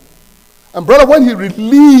 And brother, when he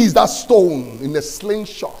released that stone in a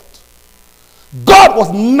slingshot, God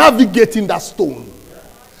was navigating that stone.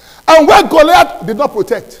 And where Goliath did not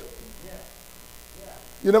protect.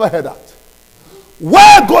 You never heard that.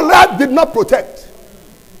 Where Goliath did not protect.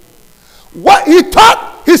 What he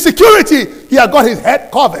thought his security, he had got his head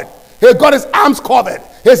covered. He had got his arms covered.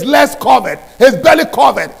 His legs covered. His belly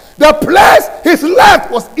covered. The place his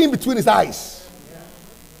left was in between his eyes.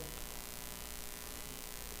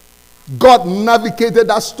 God navigated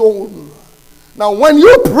that stone. Now when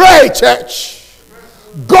you pray, church,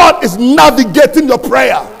 God is navigating your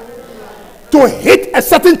prayer to hit a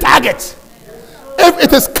certain target. If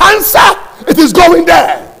it is cancer, it is going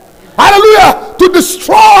there. Hallelujah. To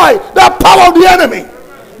destroy the power of the enemy.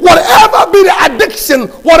 Whatever be the addiction,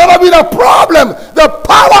 whatever be the problem, the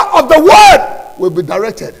power of the word will be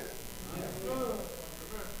directed.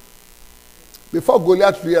 Before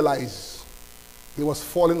Goliath realized, he was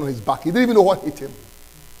falling on his back. He didn't even know what hit him.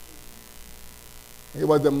 He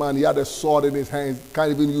was the man. He had a sword in his hands.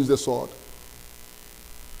 Can't even use the sword.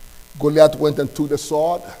 Goliath went and took the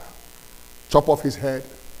sword, chopped off his head.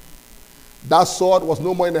 That sword was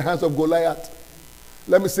no more in the hands of Goliath.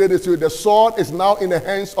 Let me say this to you. The sword is now in the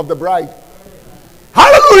hands of the bride.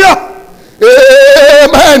 Hallelujah.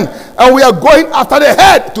 Amen. And we are going after the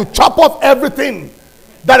head to chop off everything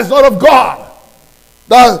that is not of God.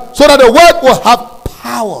 So that the word will have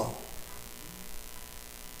power.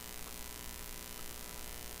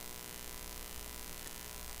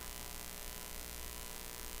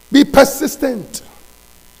 Be persistent.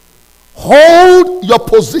 Hold your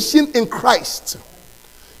position in Christ.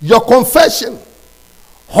 Your confession.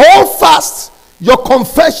 Hold fast your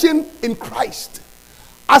confession in Christ.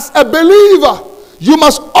 As a believer, you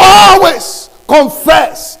must always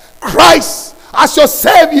confess Christ as your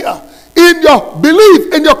Savior. In your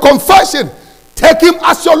belief, in your confession, take Him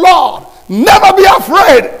as your Lord. Never be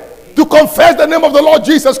afraid to confess the name of the Lord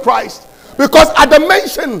Jesus Christ. Because at the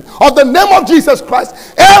mention of the name of Jesus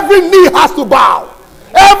Christ, every knee has to bow.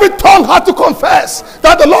 Every tongue has to confess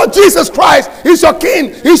that the Lord Jesus Christ is your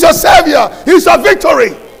King, He's your Savior, He's your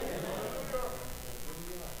victory.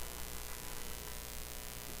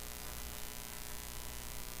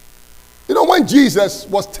 You know, when Jesus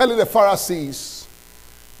was telling the Pharisees,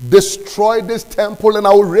 destroy this temple and I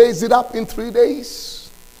will raise it up in 3 days,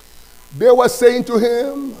 they were saying to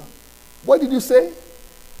him, what did you say?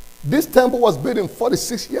 This temple was built in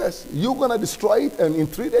 46 years. You're going to destroy it and in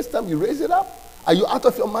 3 days time you raise it up? Are you out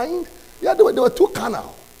of your mind? Yeah, they were too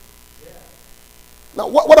carnal. Now,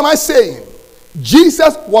 what am I saying?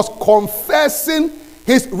 Jesus was confessing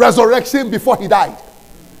his resurrection before he died.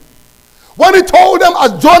 When he told them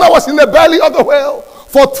as Jonah was in the belly of the whale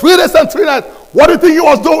for 3 days and 3 nights, what do you think he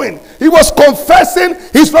was doing? He was confessing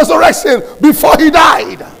his resurrection before he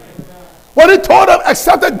died. When he told them,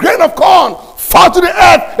 except a grain of corn fall to the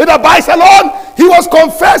earth, it abides alone, he was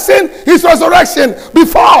confessing his resurrection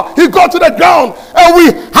before he got to the ground. And we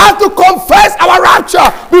have to confess our rapture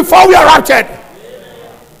before we are raptured.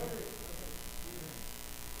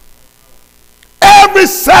 Every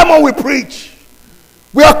sermon we preach,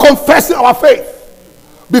 we are confessing our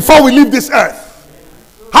faith before we leave this earth.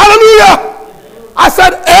 Hallelujah. I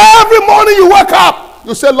said every morning you wake up,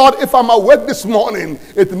 you say, Lord, if I'm awake this morning,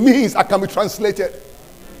 it means I can be translated.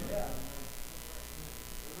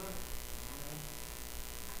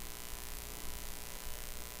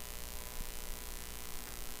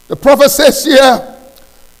 The prophet says here,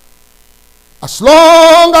 as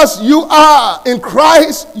long as you are in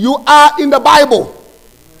Christ, you are in the Bible.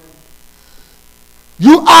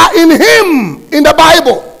 You are in Him in the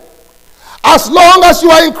Bible. As long as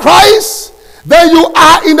you are in Christ, then you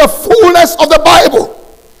are in the fullness of the Bible.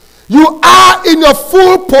 You are in your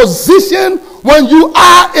full position when you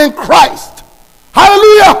are in Christ.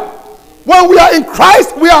 Hallelujah. When we are in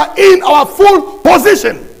Christ, we are in our full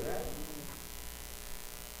position.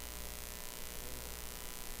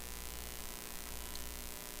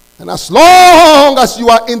 And as long as you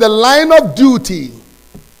are in the line of duty,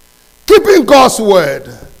 keeping God's word,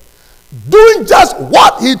 doing just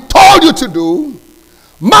what He told you to do,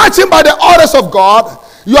 marching by the orders of God,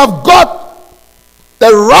 you have got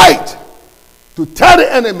the right to tell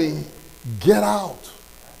the enemy, get out.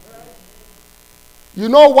 You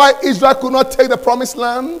know why Israel could not take the promised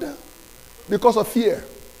land? Because of fear.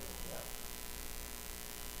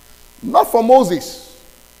 Not for Moses.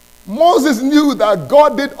 Moses knew that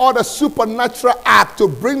God did all the supernatural act to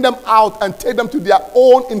bring them out and take them to their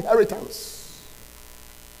own inheritance.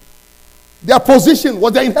 Their position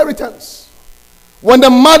was their inheritance. When the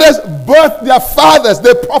mothers birthed their fathers,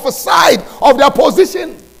 they prophesied of their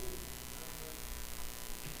position.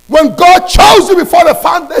 When God chose you before the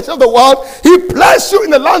foundation of the world, He placed you in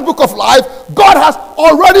the Lamb's Book of Life. God has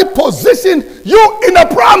already positioned you in a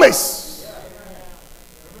promise.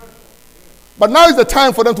 But now is the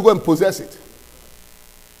time for them to go and possess it.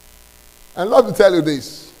 And Lord will tell you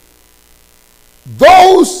this.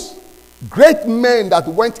 Those great men that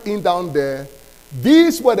went in down there,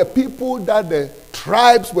 these were the people that the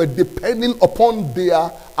tribes were depending upon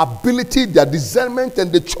their ability, their discernment,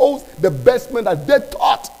 and they chose the best men that they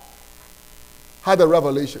thought had a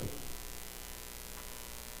revelation.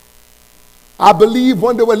 I believe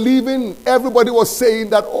when they were leaving, everybody was saying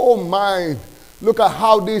that, oh my, look at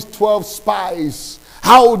how these 12 spies,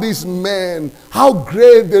 how these men, how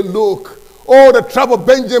great they look. Oh, the tribe of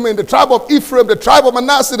Benjamin, the tribe of Ephraim, the tribe of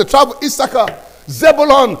Manasseh, the tribe of Issachar,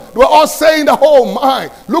 Zebulun, they were all saying that, oh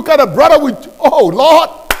my, look at a brother with, oh Lord,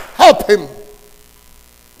 help him.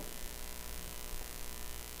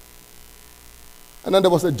 And then there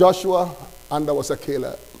was a Joshua and there was a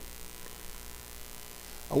Caleb.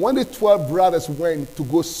 And when the 12 brothers went to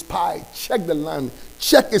go spy, check the land,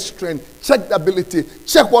 check its strength, check the ability,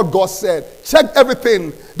 check what God said, check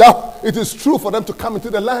everything, that it is true for them to come into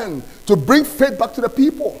the land, to bring faith back to the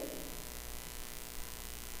people.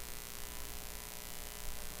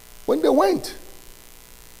 When they went,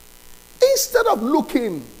 instead of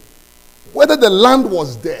looking whether the land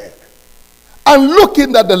was there, and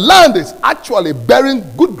looking that the land is actually bearing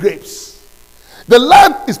good grapes, the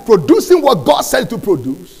land is producing what God said to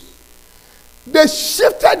produce, they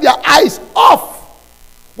shifted their eyes off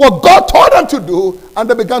what God told them to do, and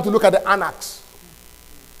they began to look at the annex.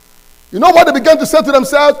 You know what they began to say to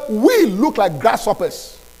themselves? We look like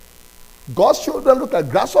grasshoppers. God's children look like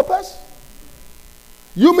grasshoppers?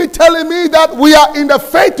 You mean telling me that we are in the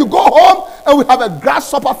faith to go home and we have a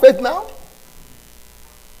grasshopper faith now?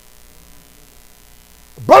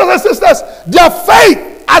 Brothers and sisters, their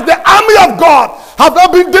faith as the army of God have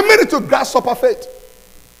not been diminished to grasshopper faith.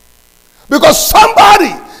 Because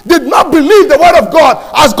somebody did not believe the word of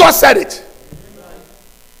God as God said it.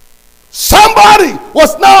 Somebody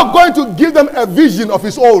was now going to give them a vision of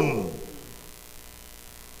his own.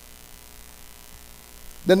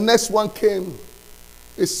 The next one came.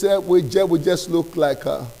 It said, we just look like,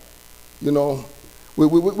 we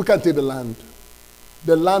can't take the land.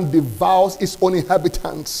 The land devours its own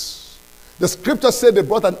inhabitants. The scripture said they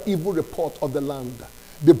brought an evil report of the land.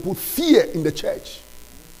 They put fear in the church.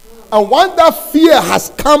 And when that fear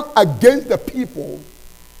has come against the people,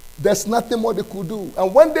 there's nothing more they could do.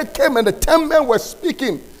 And when they came and the 10 men were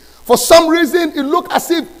speaking, for some reason it looked as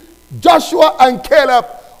if Joshua and Caleb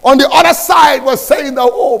on the other side was saying that,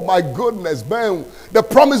 oh my goodness, man, the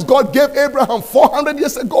promise God gave Abraham 400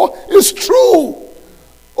 years ago is true.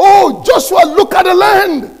 Oh, Joshua, look at the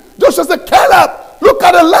land. Joshua said, Caleb, look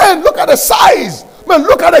at the land, look at the size. Man,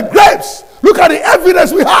 look at the grapes. Look at the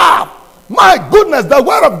evidence we have. My goodness, the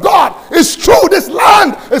word of God is true. This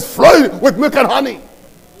land is flowing with milk and honey.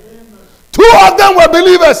 Amen. 2 of them were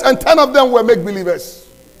believers and 10 of them were make-believers.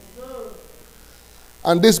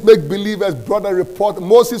 And these make-believers brought a report.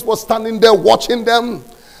 Moses was standing there watching them.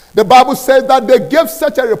 The Bible says that they gave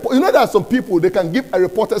such a report. You know, there are some people, they can give a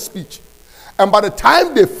reporter's speech. And by the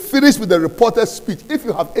time they finish with the reporter's speech, if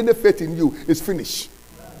you have any faith in you, it's finished.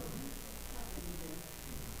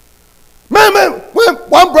 Man, when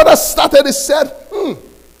one brother started, he said,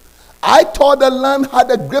 I thought the land had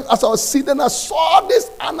a grape as I was sitting, I saw this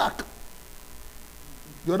anak.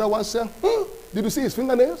 The other one said, did you see his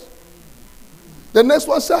fingernails? The next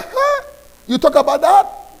one said, you talk about that?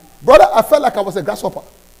 Brother, I felt like I was a grasshopper.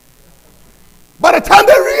 By the time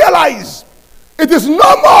they realized, it is no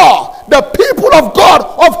more the people of God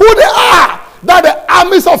of who they are, that the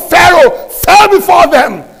armies of Pharaoh fell before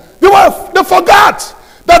them. They forgot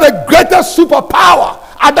that the greatest superpower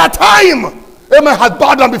at that time, amen, had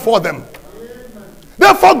bowed down before them.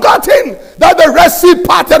 They've forgotten that the Red Sea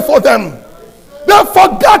parted for them. They've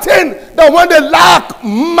forgotten that when they lacked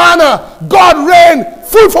manna, God rained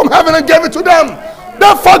food from heaven and gave it to them.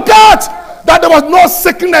 They forgot that there was no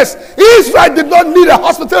sickness. Israel did not need a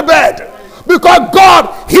hospital bed because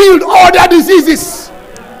God healed all their diseases.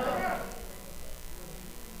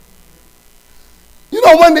 You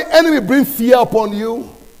know, when the enemy brings fear upon you,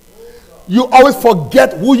 you always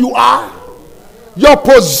forget who you are, your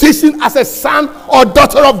position as a son or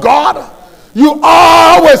daughter of God. You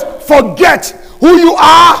always forget who you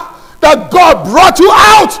are, that God brought you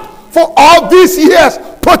out for all these years,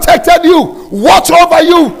 protected you, watched over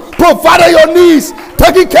you, provided your needs,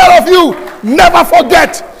 taking care of you. Never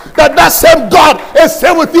forget that same God is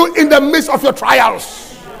still with you in the midst of your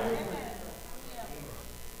trials.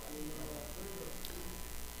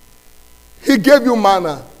 He gave you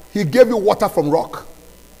manna. He gave you water from rock.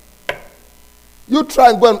 You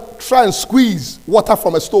try and squeeze water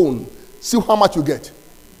from a stone. See how much you get.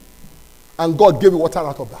 And God gave you water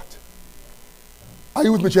out of that. Are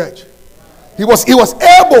you with me, church? He was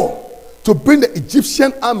able to bring the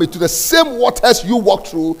Egyptian army to the same waters you walked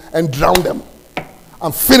through and drown them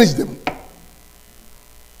and finish them.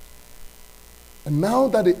 And now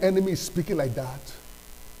that the enemy is speaking like that,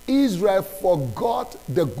 Israel forgot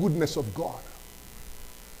the goodness of God.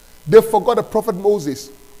 They forgot the prophet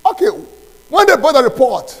Moses. Okay, when they brought the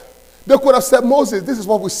report, they could have said, Moses, this is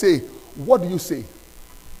what we say. What do you say?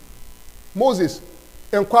 Moses,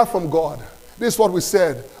 inquire from God. This is what we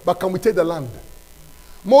said, but can we take the land?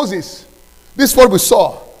 Moses, this is what we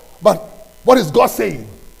saw, but what is God saying?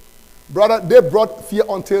 Brother, they brought fear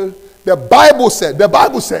until the Bible said,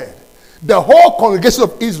 the whole congregation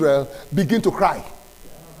of Israel began to cry.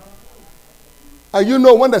 And you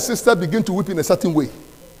know, when the sister begin to weep in a certain way,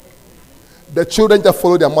 the children just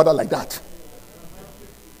follow their mother like that.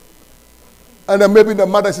 And then maybe the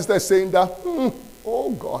mother and sister is saying that,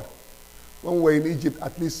 oh God, when we were in Egypt,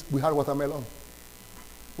 at least we had watermelon.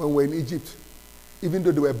 When we were in Egypt, even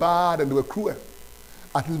though they were bad and they were cruel,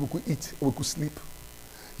 at least we could eat, we could sleep.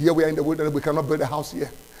 Here we are in the wilderness, we cannot build a house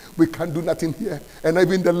here. We can't do nothing here. And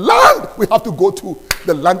even the land we have to go to,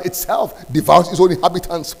 the land itself devours its own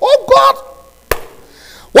inhabitants. Oh God!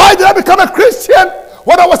 Why did I become a Christian?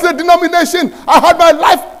 When I was in a denomination, I had my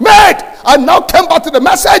life made. I now came back to the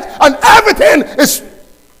message and everything is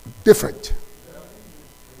different.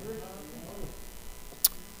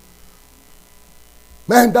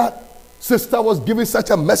 Man, that sister was giving such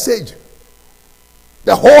a message.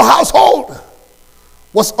 The whole household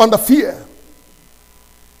was under fear.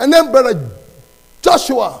 And then Brother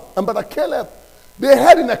Joshua and Brother Caleb, they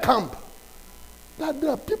had in a camp that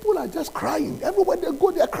the people are just crying. Everywhere they go,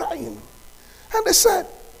 they're crying. And they said,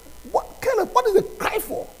 "What, Caleb, what is the cry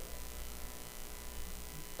for?"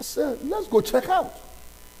 I said, "Let's go check out."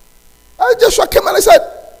 And Joshua came and I said,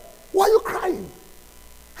 "Why are you crying?"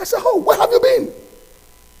 I said, "Oh, where have you been?"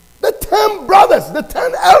 The 10 brothers, the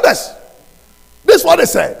 10 elders. This is what they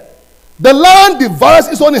said. The land devours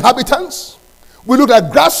its own inhabitants. We look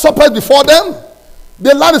at grasshoppers before them.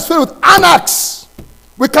 The land is filled with anarchs.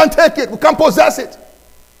 We can't take it. We can't possess it.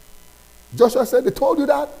 Joshua said, "They told you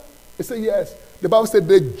that?" They said, "Yes." The Bible said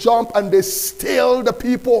they jumped and they stilled the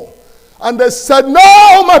people. And they said,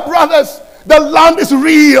 "No, my brothers, the land is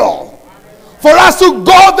real. For us to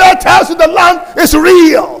go there tells you the land is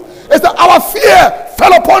real. It's that our fear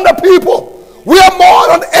fell upon the people. We are more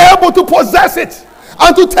than able to possess it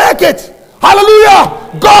and to take it."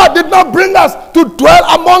 Hallelujah. God did not bring us to dwell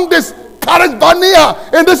among this Kadesh Barnea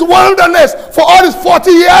in this wilderness for all these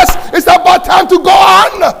 40 years. It's about time to go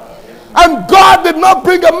on. And God did not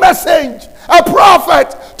bring a message, a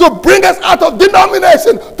prophet, to bring us out of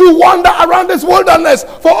denomination to wander around this wilderness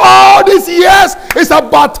for all these years. It's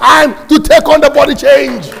about time to take on the body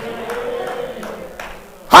change.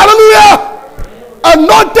 Hallelujah. And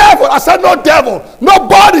no devil, I said no devil,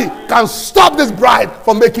 nobody can stop this bride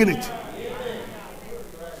from making it.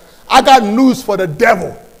 I got news for the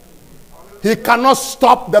devil. He cannot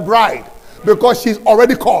stop the bride because she's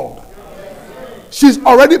already called. She's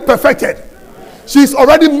already perfected. She's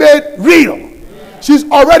already made real. She's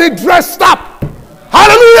already dressed up.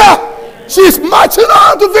 Hallelujah. She's marching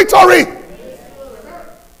on to victory.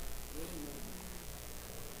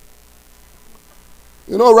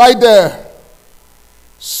 You know, right there,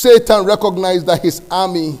 Satan recognized that his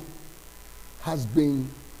army has been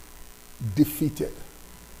defeated.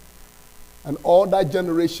 And all that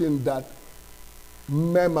generation that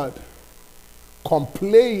murmured,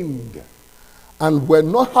 complained, and were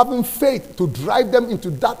not having faith to drive them into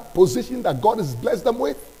that position that God has blessed them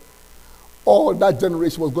with, all that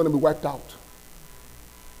generation was going to be wiped out.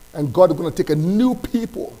 And God is going to take a new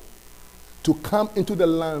people to come into the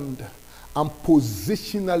land and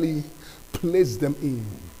positionally place them in.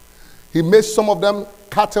 He made some of them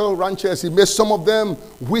cattle ranchers. He made some of them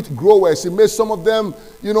wheat growers. He made some of them,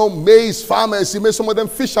 maize farmers. He made some of them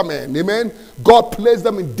fishermen. Amen. God placed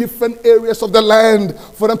them in different areas of the land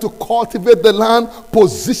for them to cultivate the land,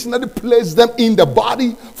 positionally place them in the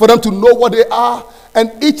body for them to know what they are.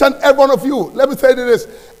 And each and every one of you, let me tell you this,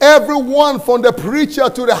 everyone from the preacher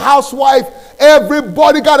to the housewife,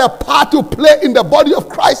 everybody got a part to play in the body of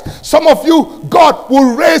Christ. Some of you, God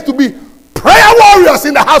will raise to be prayer warriors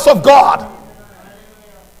in the house of God.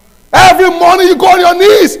 Every morning you go on your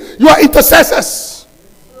knees, you are intercessors.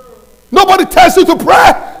 Nobody tells you to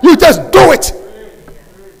pray. you just do it.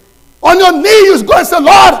 On your knees, go and say,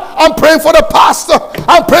 Lord, I'm praying for the pastor.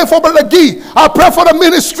 I'm praying for Brother Gee. I pray for the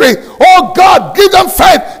ministry. Oh God, give them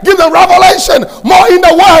faith. Give them revelation. More in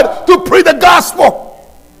the word to preach the gospel.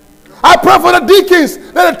 I pray for the deacons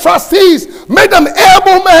and the trustees. Make them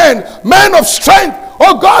able men of strength.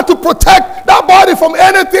 Oh God, to protect that body from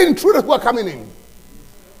anything intruders who are coming in.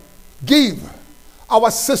 Give our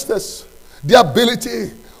sisters the ability,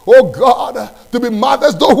 oh God, to be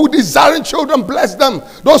mothers. Those who desire children, bless them.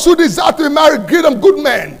 Those who desire to be married, give them good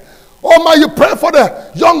men. Oh my, you pray for the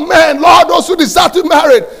young men, Lord. Those who desire to be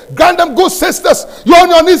married, grant them good sisters. You're on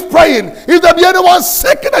your knees praying. If there be anyone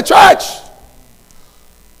sick in the church,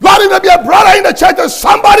 Lord, if there be a brother in the church and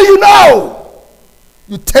somebody you know,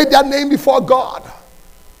 you take their name before God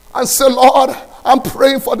and say, Lord, I'm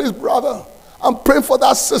praying for this brother. I'm praying for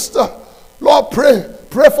that sister. Lord, pray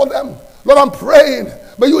for them. Lord, I'm praying.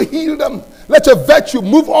 May you heal them. Let your virtue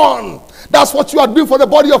move on. That's what you are doing for the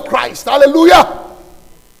body of Christ. Hallelujah.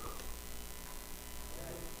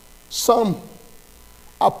 Some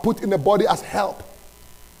are put in the body as help.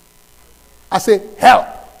 I say help.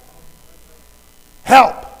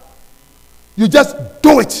 Help. You just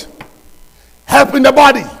do it. Help in the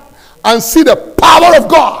body and see the power of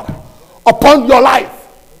God upon your life.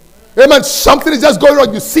 Amen. Something is just going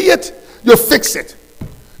on. You see it, you fix it.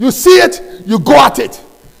 You see it, you go at it.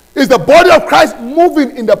 It's the body of Christ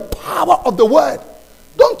moving in the power of the word.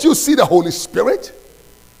 Don't you see the Holy Spirit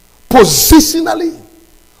positionally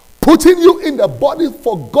putting you in the body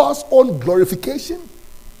for God's own glorification?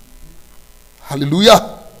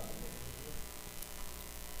 Hallelujah.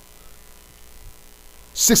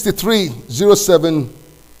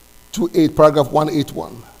 630728, paragraph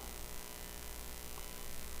 181.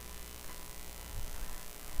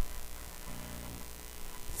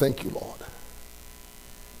 Thank you, Lord.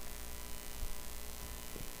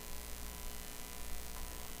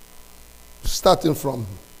 Starting from,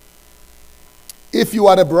 if you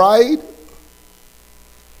are the bride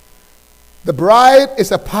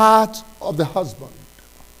is a part of the husband.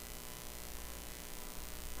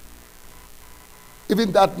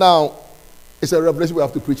 Even that now is a revelation we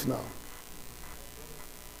have to preach now.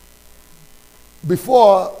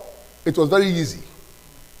 Before, it was very easy.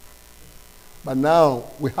 But now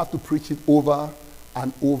we have to preach it over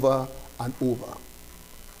and over and over.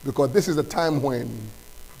 Because this is a time when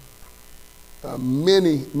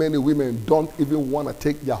many women don't even want to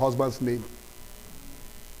take their husband's name.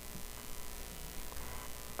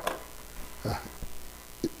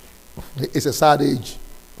 It's a sad age.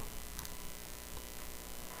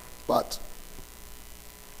 But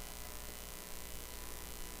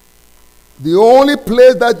the only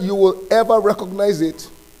place that you will ever recognize it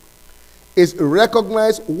is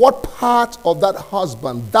recognize what part of that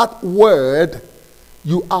husband, that word,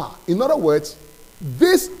 you are. In other words,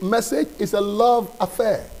 this message is a love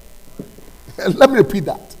affair. Let me repeat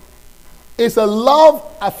that. It's a love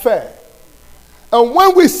affair. And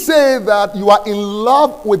when we say that you are in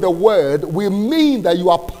love with the word, we mean that you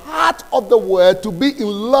are part of the word to be in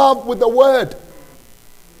love with the word.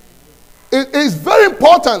 It is very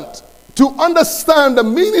important to understand the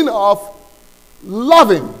meaning of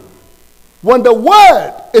loving. When the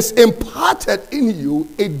word is imparted in you,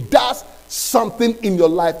 it does something in your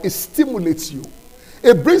life. It stimulates you.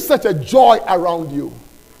 It brings such a joy around you.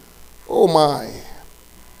 Oh my.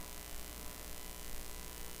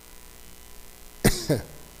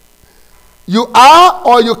 You are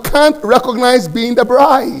or you can't recognize being the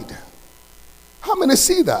bride. How many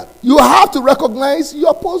see that? You have to recognize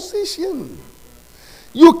your position.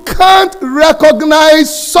 You can't recognize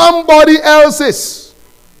somebody else's.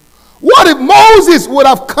 What if Moses would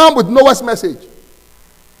have come with Noah's message?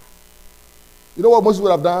 You know what Moses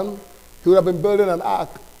would have done? He would have been building an ark.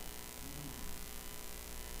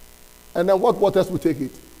 And then what waters would take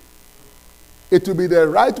it? It will be the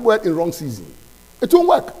right word in wrong season. It won't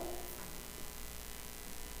work.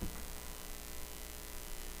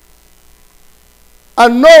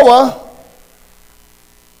 And Noah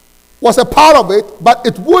was a part of it, but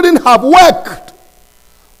it wouldn't have worked.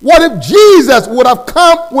 What if Jesus would have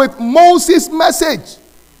come with Moses' message?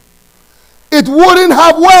 It wouldn't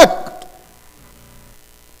have worked.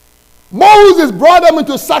 Moses brought them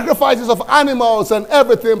into sacrifices of animals and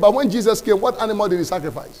everything, but when Jesus came, what animal did he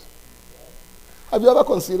sacrifice? Have you ever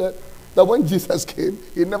considered that when Jesus came,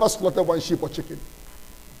 he never slaughtered one sheep or chicken?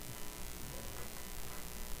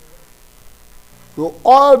 So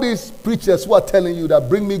all these preachers who are telling you that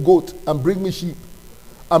bring me goat and bring me sheep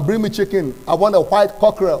and bring me chicken, I want a white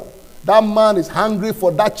cockerel. That man is hungry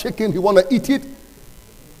for that chicken. He want to eat it.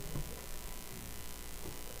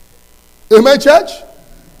 Amen, church?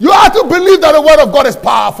 You have to believe that the word of God is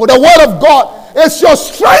powerful. The word of God is your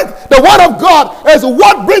strength. The word of God is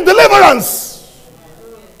what brings deliverance.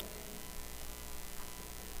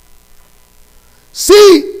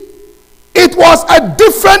 See, it was a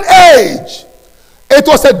different age. It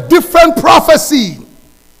was a different prophecy.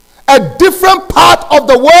 A different part of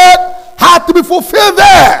the word had to be fulfilled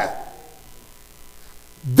there.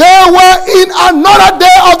 They were in another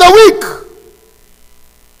day of the week.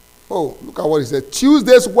 Oh, look at what he said.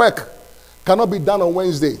 Tuesday's work cannot be done on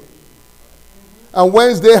Wednesday. And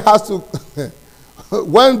Wednesday work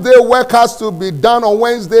has to be done on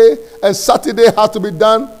Wednesday, and Saturday has to be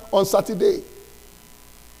done on Saturday.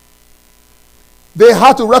 They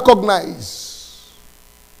had to recognize,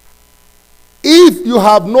 if you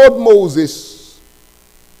have known Moses,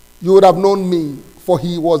 you would have known me, for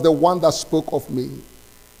he was the one that spoke of me.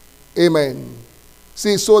 Amen.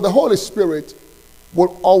 See, so the Holy Spirit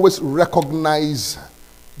will always recognize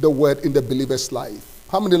the word in the believer's life.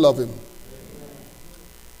 How many love him?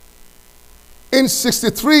 In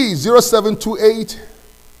 630728,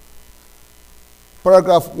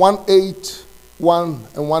 paragraph 181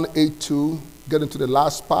 and 182, get into the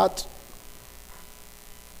last part.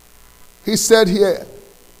 He said here,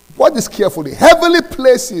 what is carefully? Heavenly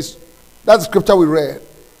places, that's the scripture we read.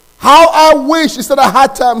 How I wish, instead I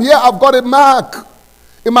had time, here I've got a mark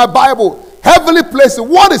in my Bible. Heavenly places.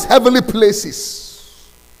 What is heavenly places?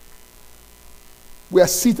 We are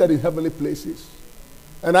seated in heavenly places.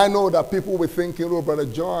 And I know that people were thinking, oh, Brother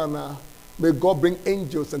John, may God bring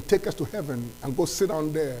angels and take us to heaven and go sit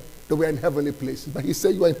down there. That we're in heavenly places. But he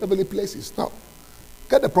said you are in heavenly places. Now,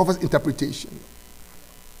 get the prophet's interpretation.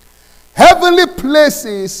 Heavenly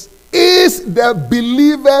places is the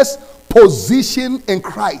believer's position in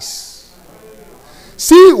Christ.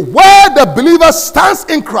 See, where the believer stands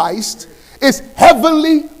in Christ is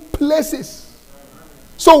heavenly places.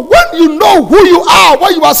 So when you know who you are,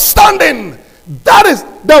 where you are standing, that is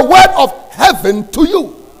the word of heaven to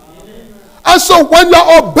you. And so when you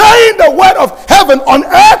are obeying the word of heaven on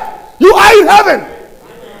earth, you are in heaven.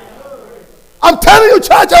 I'm telling you,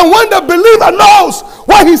 church, and when the believer knows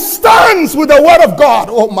where he stands with the word of God,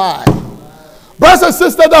 oh my. Brothers and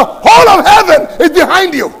sisters, the whole of heaven is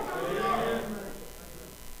behind you.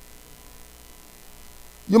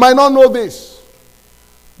 You might not know this.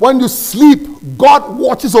 When you sleep, God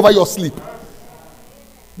watches over your sleep.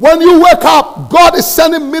 When you wake up, God is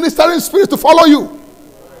sending ministering spirits to follow you.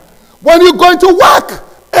 When you're going to work,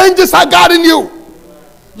 angels are guarding you.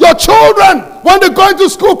 Your children, when they're going to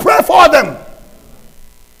school, pray for them.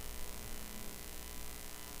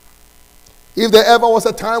 If there ever was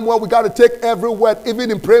a time where we got to take every word,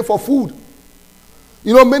 even in praying for food.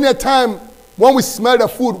 You know, many a time when we smell the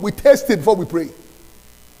food, we taste it before we pray.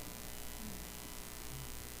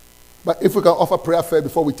 But if we can offer prayer fair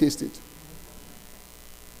before we taste it.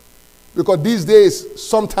 Because these days,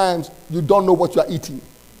 sometimes you don't know what you are eating.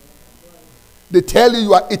 They tell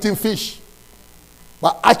you are eating fish.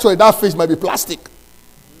 But actually that fish might be plastic.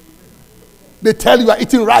 They tell you are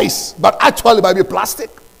eating rice. But actually it might be plastic.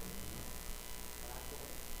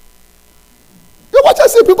 You watch and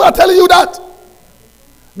see people are telling you that.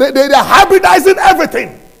 They're hybridizing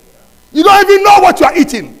everything. You don't even know what you are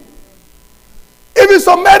eating. Even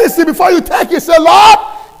some medicine, before you take it, say, Lord,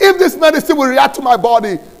 if this medicine will react to my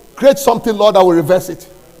body, create something, Lord, that will reverse it.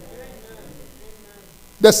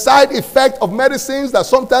 The side effect of medicines that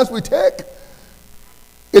sometimes we take,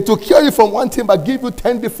 it will cure you from one thing but give you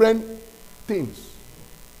 10 different things.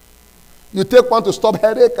 You take one to stop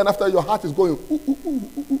headache, and after your heart is going, ooh, ooh, ooh,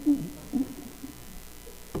 ooh, ooh, ooh.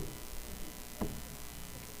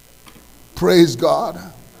 Praise God.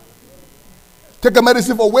 Take a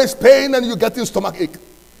medicine for waist pain and you get in stomach ache.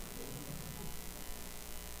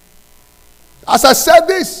 As I said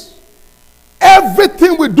this,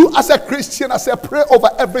 everything we do as a Christian, I say pray over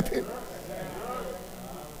everything.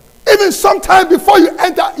 Even sometime before you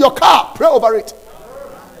enter your car, pray over it.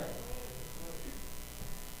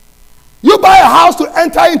 You buy a house to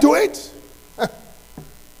enter into it.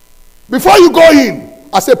 Before you go in,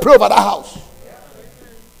 I say pray over that house.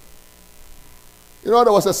 You know,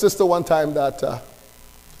 there was a sister one time that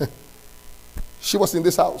she was in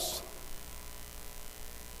this house.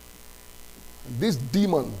 This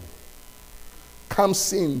demon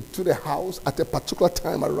comes in to the house at a particular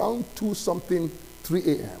time around 2-something, 3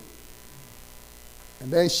 a.m.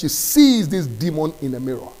 And then she sees this demon in a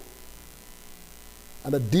mirror.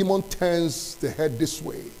 And the demon turns the head this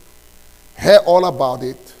way. Hear all about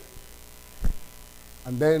it.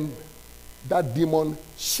 And then that demon,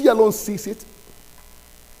 she alone sees it.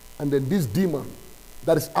 And then this demon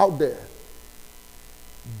that is out there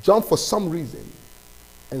jump for some reason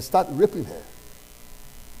and start raping her.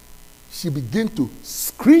 She began to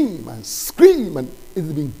scream, and it's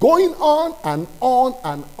been going on and on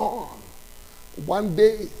and on. One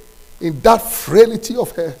day, in that frailty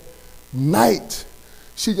of her night,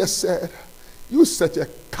 she just said, "You such a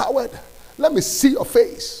coward. Let me see your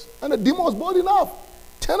face." And the demon was bold enough.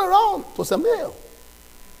 Turn around. It was a male.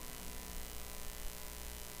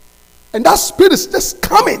 And that spirit is just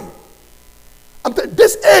coming. I'm telling you,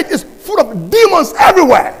 this age is full of demons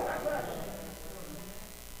everywhere.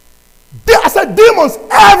 There are demons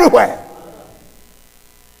everywhere.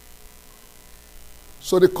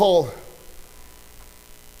 So they called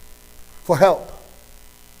for help.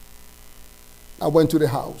 I went to the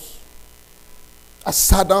house. I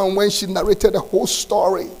sat down when she narrated the whole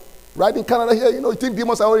story. Right in Canada here, you think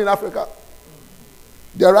demons are only in Africa?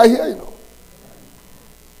 They're right here,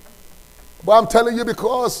 But I'm telling you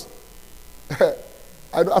because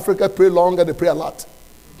I know Africa pray long and they pray a lot.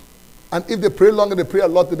 And if they pray long and they pray a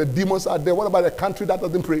lot, then the demons are there. What about a country that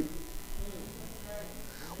doesn't pray?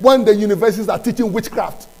 When the universities are teaching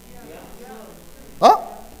witchcraft. Huh?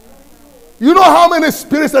 You know how many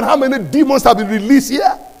spirits and how many demons have been released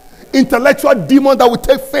here? Intellectual demons that will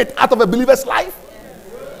take faith out of a believer's life.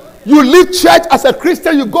 You leave church as a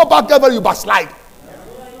Christian, you go back there, you backslide.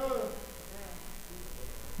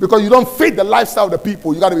 Because you don't fit the lifestyle of the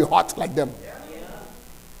people. You got to be hot like them.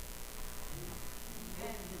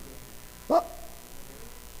 Huh?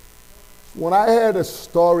 When I heard the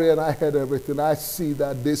story and I heard everything, I see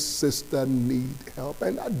that this sister need help.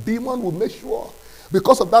 And that demon will make sure,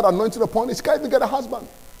 because of that anointing upon it, she can't even get a husband.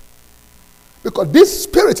 Because this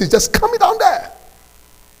spirit is just coming down there.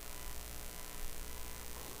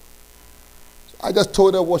 So I just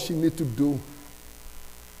told her what she needs to do.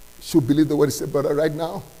 She'll believe the word. He said, "Brother, right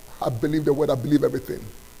now, I believe the word. I believe everything.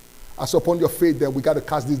 As upon your faith, then we got to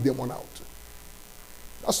cast this demon out."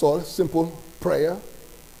 That's all. Simple prayer.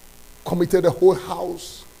 Committed the whole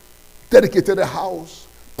house. Dedicated the house.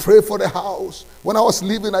 Pray for the house. When I was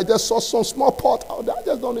leaving, I just saw some small pot out there. I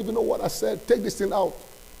just don't even know what I said. Take this thing out.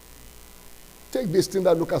 Take this thing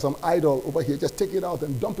that looks like some idol over here. Just take it out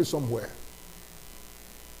and dump it somewhere.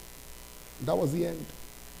 That was the end.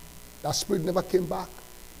 That spirit never came back.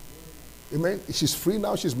 Amen. She's free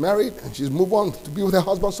now. She's married. And she's moved on to be with her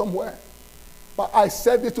husband somewhere. But I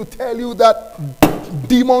said this to tell you that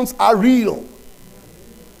demons are real.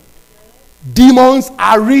 Demons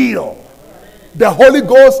are real. The Holy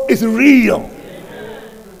Ghost is real.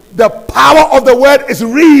 The power of the word is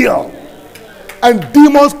real. And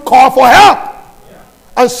demons call for help.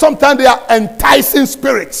 And sometimes they are enticing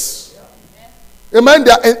spirits. Amen.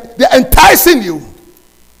 They're enticing you.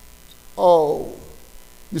 Oh,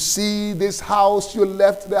 you see this house you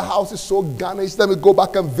left, the house is so garnished. Let me go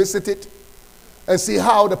back and visit it and see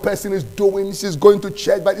how the person is doing. She's going to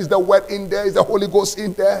church, but is the word in there? Is the Holy Ghost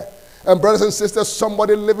in there? And brothers and sisters,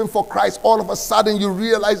 somebody living for Christ, all of a sudden you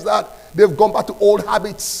realize that they've gone back to old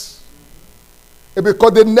habits. And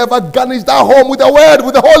because they never garnished that home with the word,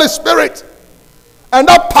 with the Holy Spirit. And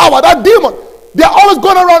that power, that demon, they're always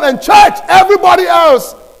going around and church. Everybody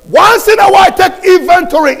else, once in a while, take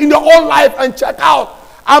inventory in your own life and check out.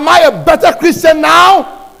 Am I a better Christian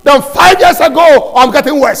now than 5 years ago, or I'm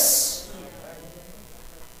getting worse?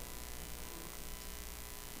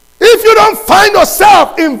 If you don't find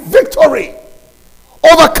yourself in victory,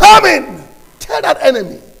 overcoming, tell that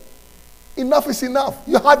enemy, enough is enough.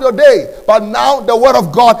 You have your day, but now the word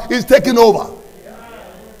of God is taking over.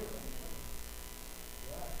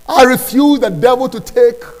 I refuse the devil to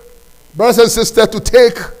take, brothers and sisters, to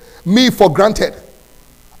take me for granted.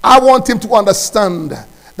 I want him to understand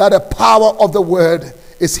that the power of the word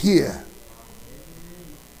is here.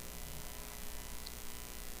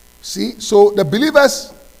 See, so the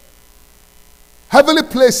believers' heavenly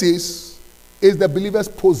places is the believer's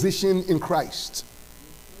position in Christ.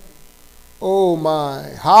 Oh my,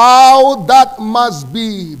 how that must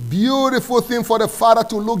be beautiful thing for the father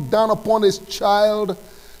to look down upon his child,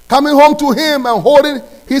 coming home to him and holding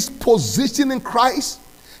his position in Christ,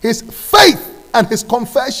 his faith and his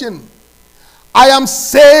confession. I am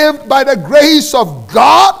saved by the grace of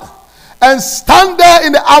God, and stand there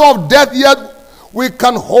in the hour of death, yet we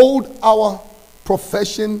can hold our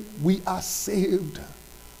profession. We are saved.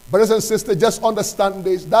 Brothers and sisters, just understand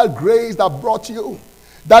this. That grace that brought you,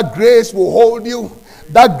 that grace will hold you.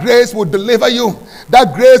 That grace will deliver you.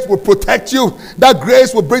 That grace will protect you. That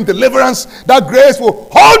grace will bring deliverance. That grace will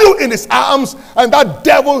hold you in his arms. And that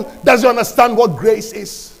devil doesn't understand what grace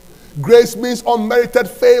is. Grace means unmerited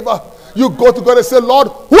favor. You go to God and say, Lord,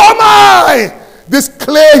 who am I? This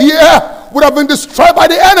clay here would have been destroyed by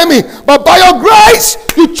the enemy. But by your grace,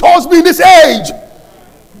 you chose me in this age.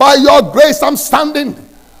 By your grace, I'm standing.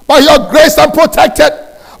 By your grace, I'm protected.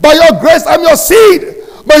 By your grace, I'm your seed.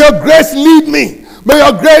 May your grace lead me. May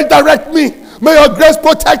your grace direct me. May your grace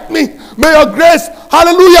protect me. May your grace,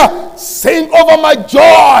 hallelujah, sing over my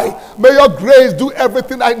joy. May your grace do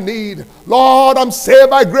everything I need. Lord, I'm saved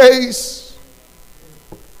by grace.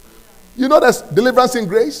 You know there's deliverance in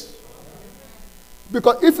grace?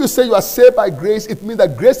 Because if you say you are saved by grace, it means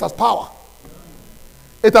that grace has power.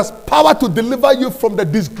 It has power to deliver you from the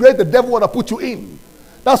disgrace the devil want to put you in.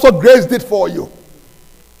 That's what grace did for you.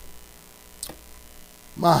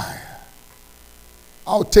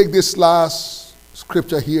 I'll take this last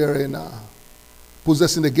scripture here in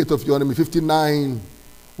Possessing the Gate of Your Enemy,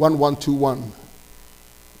 59:1121,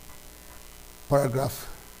 paragraph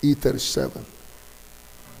E37.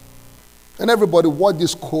 And everybody, watch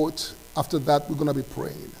this quote. After that, we're going to be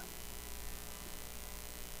praying.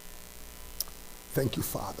 Thank you,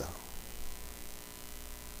 Father.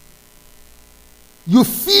 You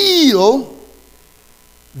feel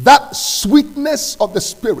that sweetness of the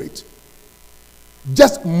Spirit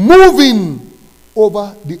just moving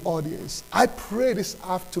over the audience. I pray this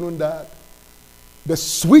afternoon that the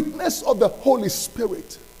sweetness of the Holy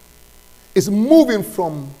Spirit is moving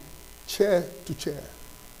from chair to chair.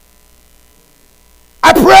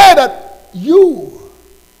 I pray that you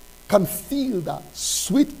can feel that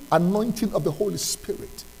sweet anointing of the Holy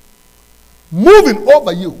Spirit moving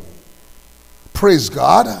over you. Praise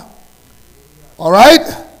God. All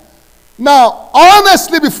right? Now,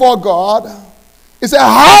 honestly before God, he said,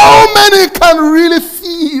 how many can really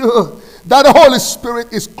feel that the Holy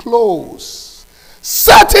Spirit is close,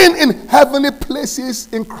 sitting in heavenly places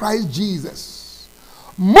in Christ Jesus?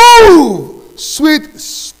 Move, sweet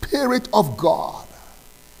Spirit of God.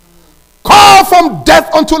 Call from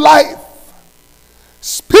death unto life.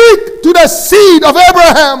 Speak to the seed of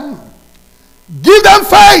Abraham. Give them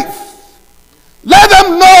faith. Let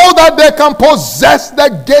them know that they can possess the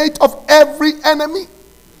gate of every enemy.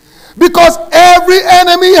 Because every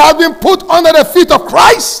enemy has been put under the feet of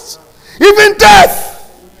Christ, even death.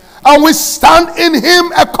 And we stand in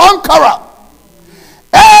him a conqueror.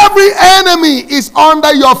 Every enemy is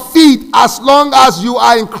under your feet as long as you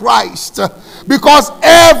are in Christ. Because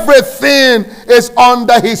everything is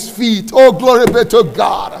under his feet. Oh, glory be to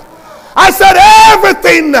God. I said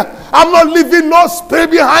everything. I'm not leaving no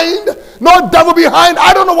spirit behind, no devil behind.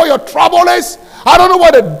 I don't know what your trouble is. I don't know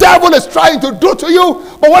what the devil is trying to do to you.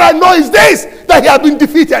 But what I know is this, that he has been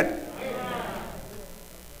defeated.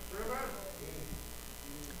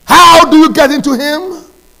 How do you get into him?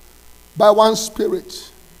 By one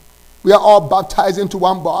Spirit. We are all baptized into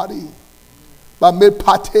one body, but made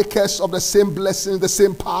partakers of the same blessings, the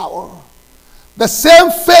same power. The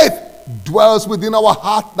same faith dwells within our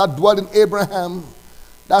heart that dwelt in Abraham.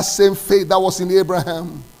 That same faith that was in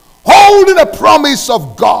Abraham, holding the promise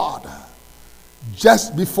of God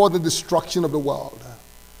just before the destruction of the world.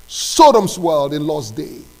 Sodom's world in Lord's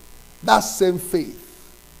day. That same faith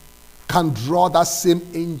can draw that same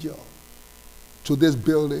angel to this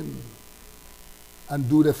building and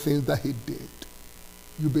do the things that he did.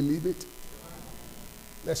 You believe it?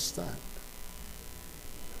 Let's stand.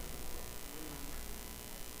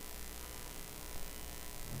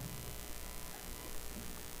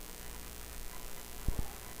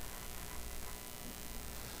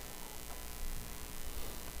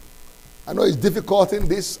 I know it's difficult in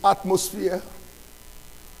this atmosphere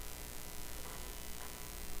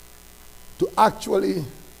to actually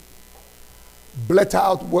blurt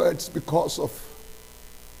out words because of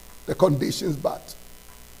the conditions, but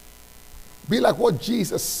be like what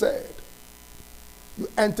Jesus said. You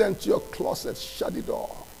enter into your closet, shut the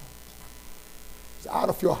door. It's out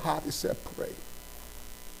of your heart, he said, pray.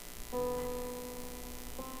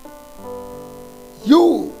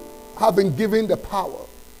 You have been given the power.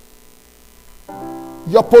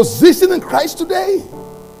 Your position in Christ today,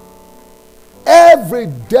 every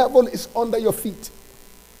devil is under your feet.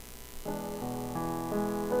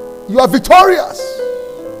 You are victorious.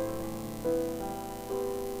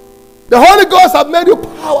 The Holy Ghost has made you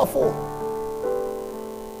powerful.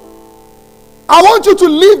 I want you to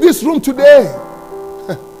leave this room today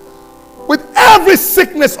with every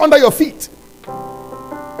sickness under your feet.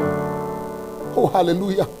 Oh,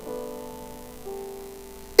 hallelujah.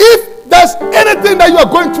 If there's anything that you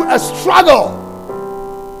are going through, a struggle,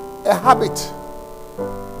 a habit,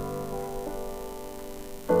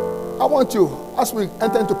 I want you, as we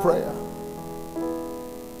enter into prayer,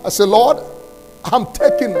 I say, Lord, I'm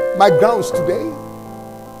taking my grounds today.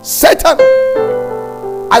 Satan,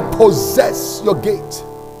 I possess your gate.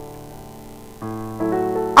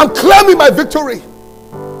 I'm claiming my victory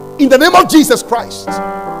in the name of Jesus Christ.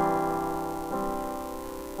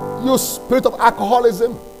 You spirit of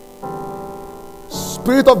alcoholism,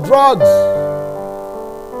 spirit of drugs,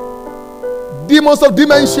 demons of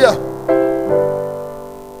dementia,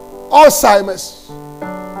 Alzheimer's,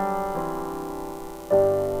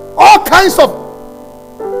 all kinds of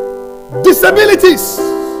disabilities,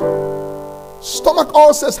 stomach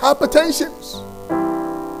ulcers, hypertensions,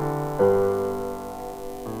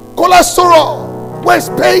 cholesterol,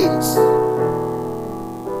 waist pains.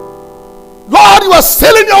 Lord, you are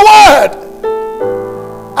still in your word.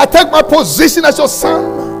 I take my position as your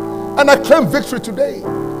son and I claim victory today.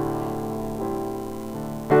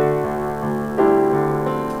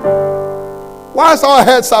 Whilst our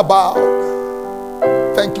heads are bowed,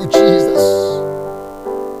 thank you, Jesus.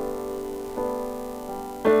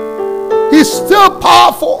 He's still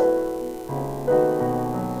powerful.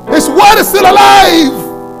 His word is still alive.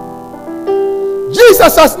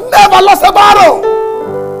 Jesus has never lost a battle.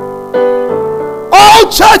 Oh,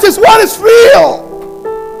 church, his word is real.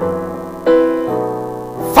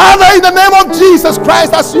 Father, in the name of Jesus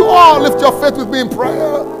Christ, as you all lift your faith with me in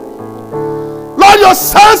prayer, Lord, your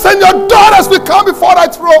sons and your daughters will come before thy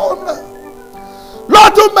throne.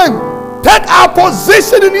 Lord, to take our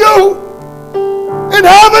position in you, in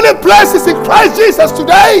heavenly places in Christ Jesus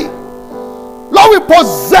today. Lord, we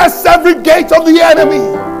possess every gate of the enemy.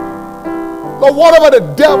 Lord, whatever the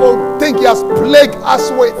devil think he has plagued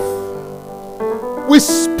us with, we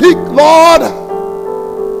speak, Lord,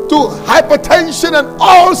 to hypertension and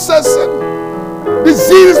ulcers and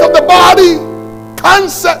diseases of the body,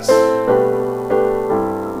 cancers.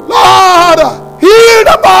 Lord, heal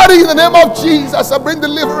the body in the name of Jesus and bring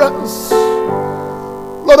deliverance.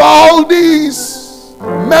 Lord, all these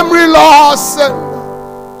memory loss and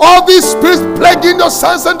all these spirits plaguing your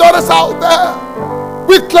sons and daughters out there,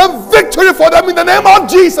 we claim victory for them in the name of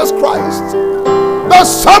Jesus Christ. There's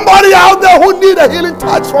somebody out there who needs a healing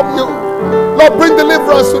touch from you. Lord, bring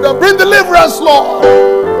deliverance to them. Bring deliverance, Lord.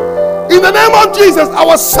 In the name of Jesus,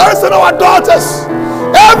 our sons and our daughters,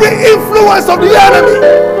 every influence of the enemy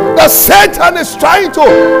that Satan is trying to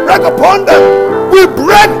break upon them, we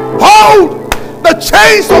break hold the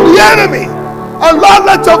chains of the enemy. And Lord,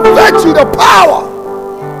 let your virtue, the power.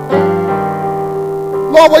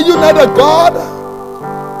 Lord, were you not a God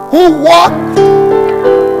who walked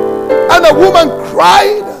and a woman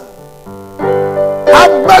cried,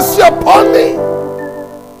 have mercy upon me?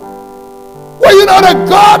 Were you not a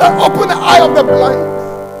God that opened the eye of the blind?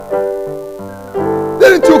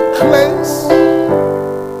 Didn't you cleanse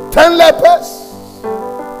 10 lepers?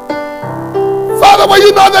 Father, were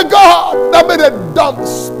you not the God that made the dumb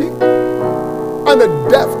speak and the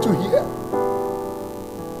deaf to hear?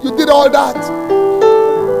 You did all that.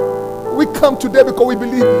 We come today because we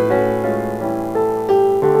believe you.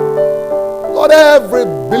 Lord, every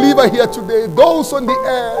believer here today, those on the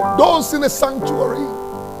air, those in the sanctuary,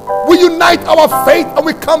 we unite our faith and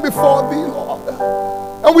we come before thee, Lord.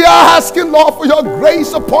 And we are asking, Lord, for your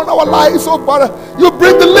grace upon our lives, oh Father. You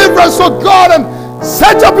bring deliverance, oh God, and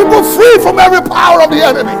set your people free from every power of the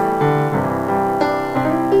enemy.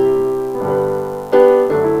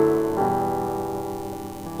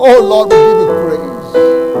 Oh Lord, we give you praise.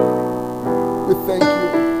 We thank you.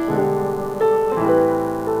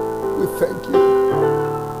 We thank you.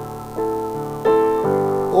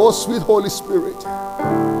 Oh, sweet Holy Spirit.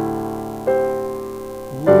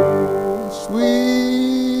 Oh,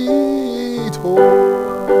 sweet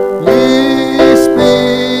Holy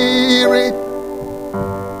Spirit.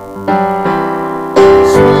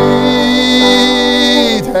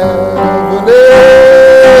 Sweet heavenly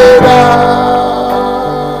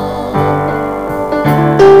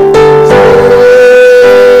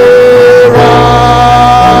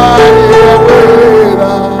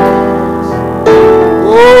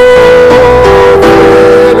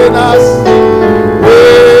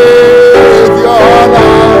dove.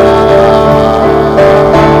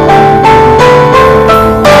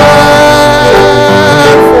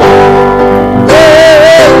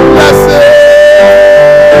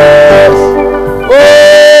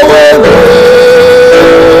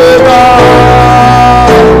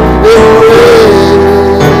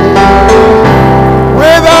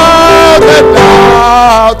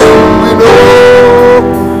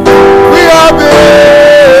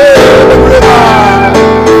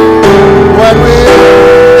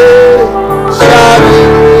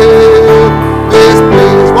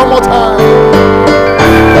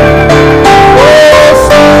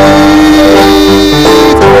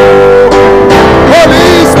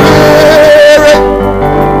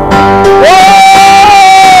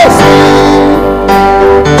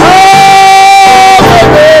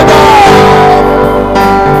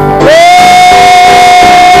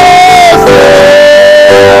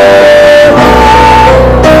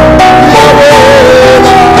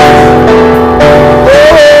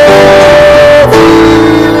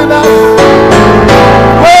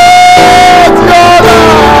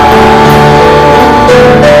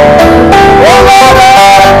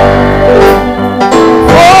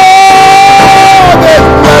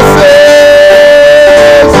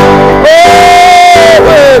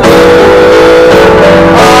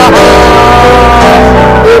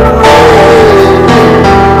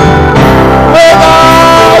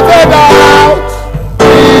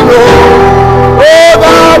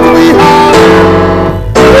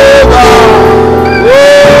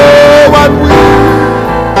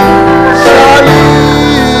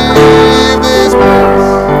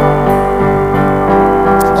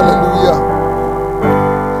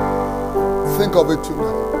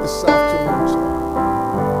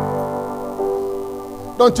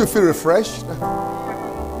 Don't you feel refreshed?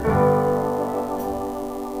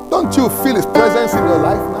 Don't you feel His presence in your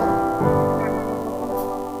life now?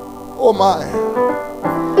 Oh my.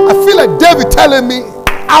 I feel like David telling me,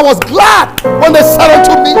 I was glad when they said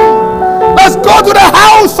unto me, let's go to the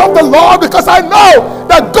house of the Lord, because I know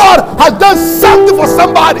that God has done something for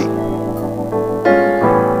somebody.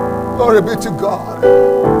 Glory be to God.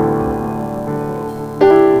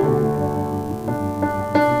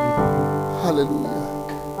 Hallelujah.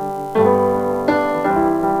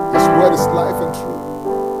 His word is life and truth.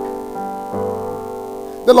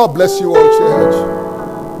 The Lord bless you all, church.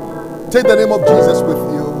 Take the name of Jesus with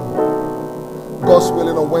you. God's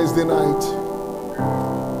willing, on Wednesday night,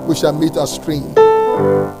 we shall meet our stream.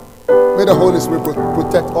 May the Holy Spirit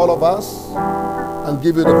protect all of us and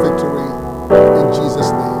give you the victory in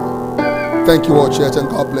Jesus' name. Thank you all, church, and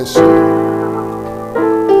God bless you.